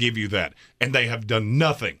chance to give you that, and they have done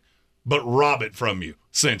nothing but rob it from you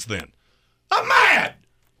since then. I'm mad!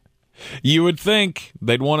 You would think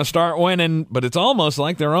they'd want to start winning, but it's almost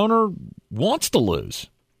like their owner wants to lose.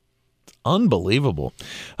 It's unbelievable.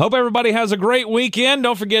 Hope everybody has a great weekend.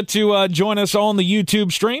 Don't forget to join us on the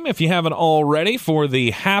YouTube stream if you haven't already for the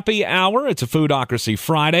Happy Hour. It's a Foodocracy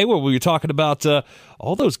Friday where we'll be talking about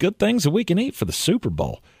all those good things that we can eat for the Super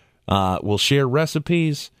Bowl. We'll share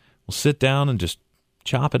recipes. We'll sit down and just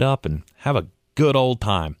chop it up and have a good old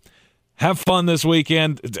time. Have fun this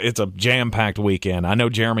weekend. It's a jam-packed weekend. I know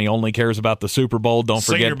Jeremy only cares about the Super Bowl. Don't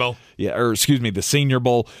forget, Senior Bowl. The Senior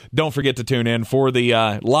Bowl. Don't forget to tune in for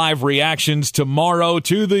the live reactions tomorrow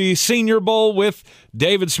to the Senior Bowl with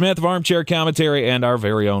David Smith of Armchair Commentary and our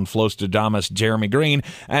very own Flostradamus, Jeremy Green,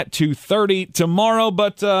 at 2:30 tomorrow.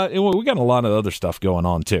 But we got a lot of other stuff going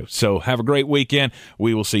on, too. So have a great weekend.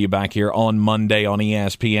 We will see you back here on Monday on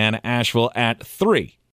ESPN Asheville at 3.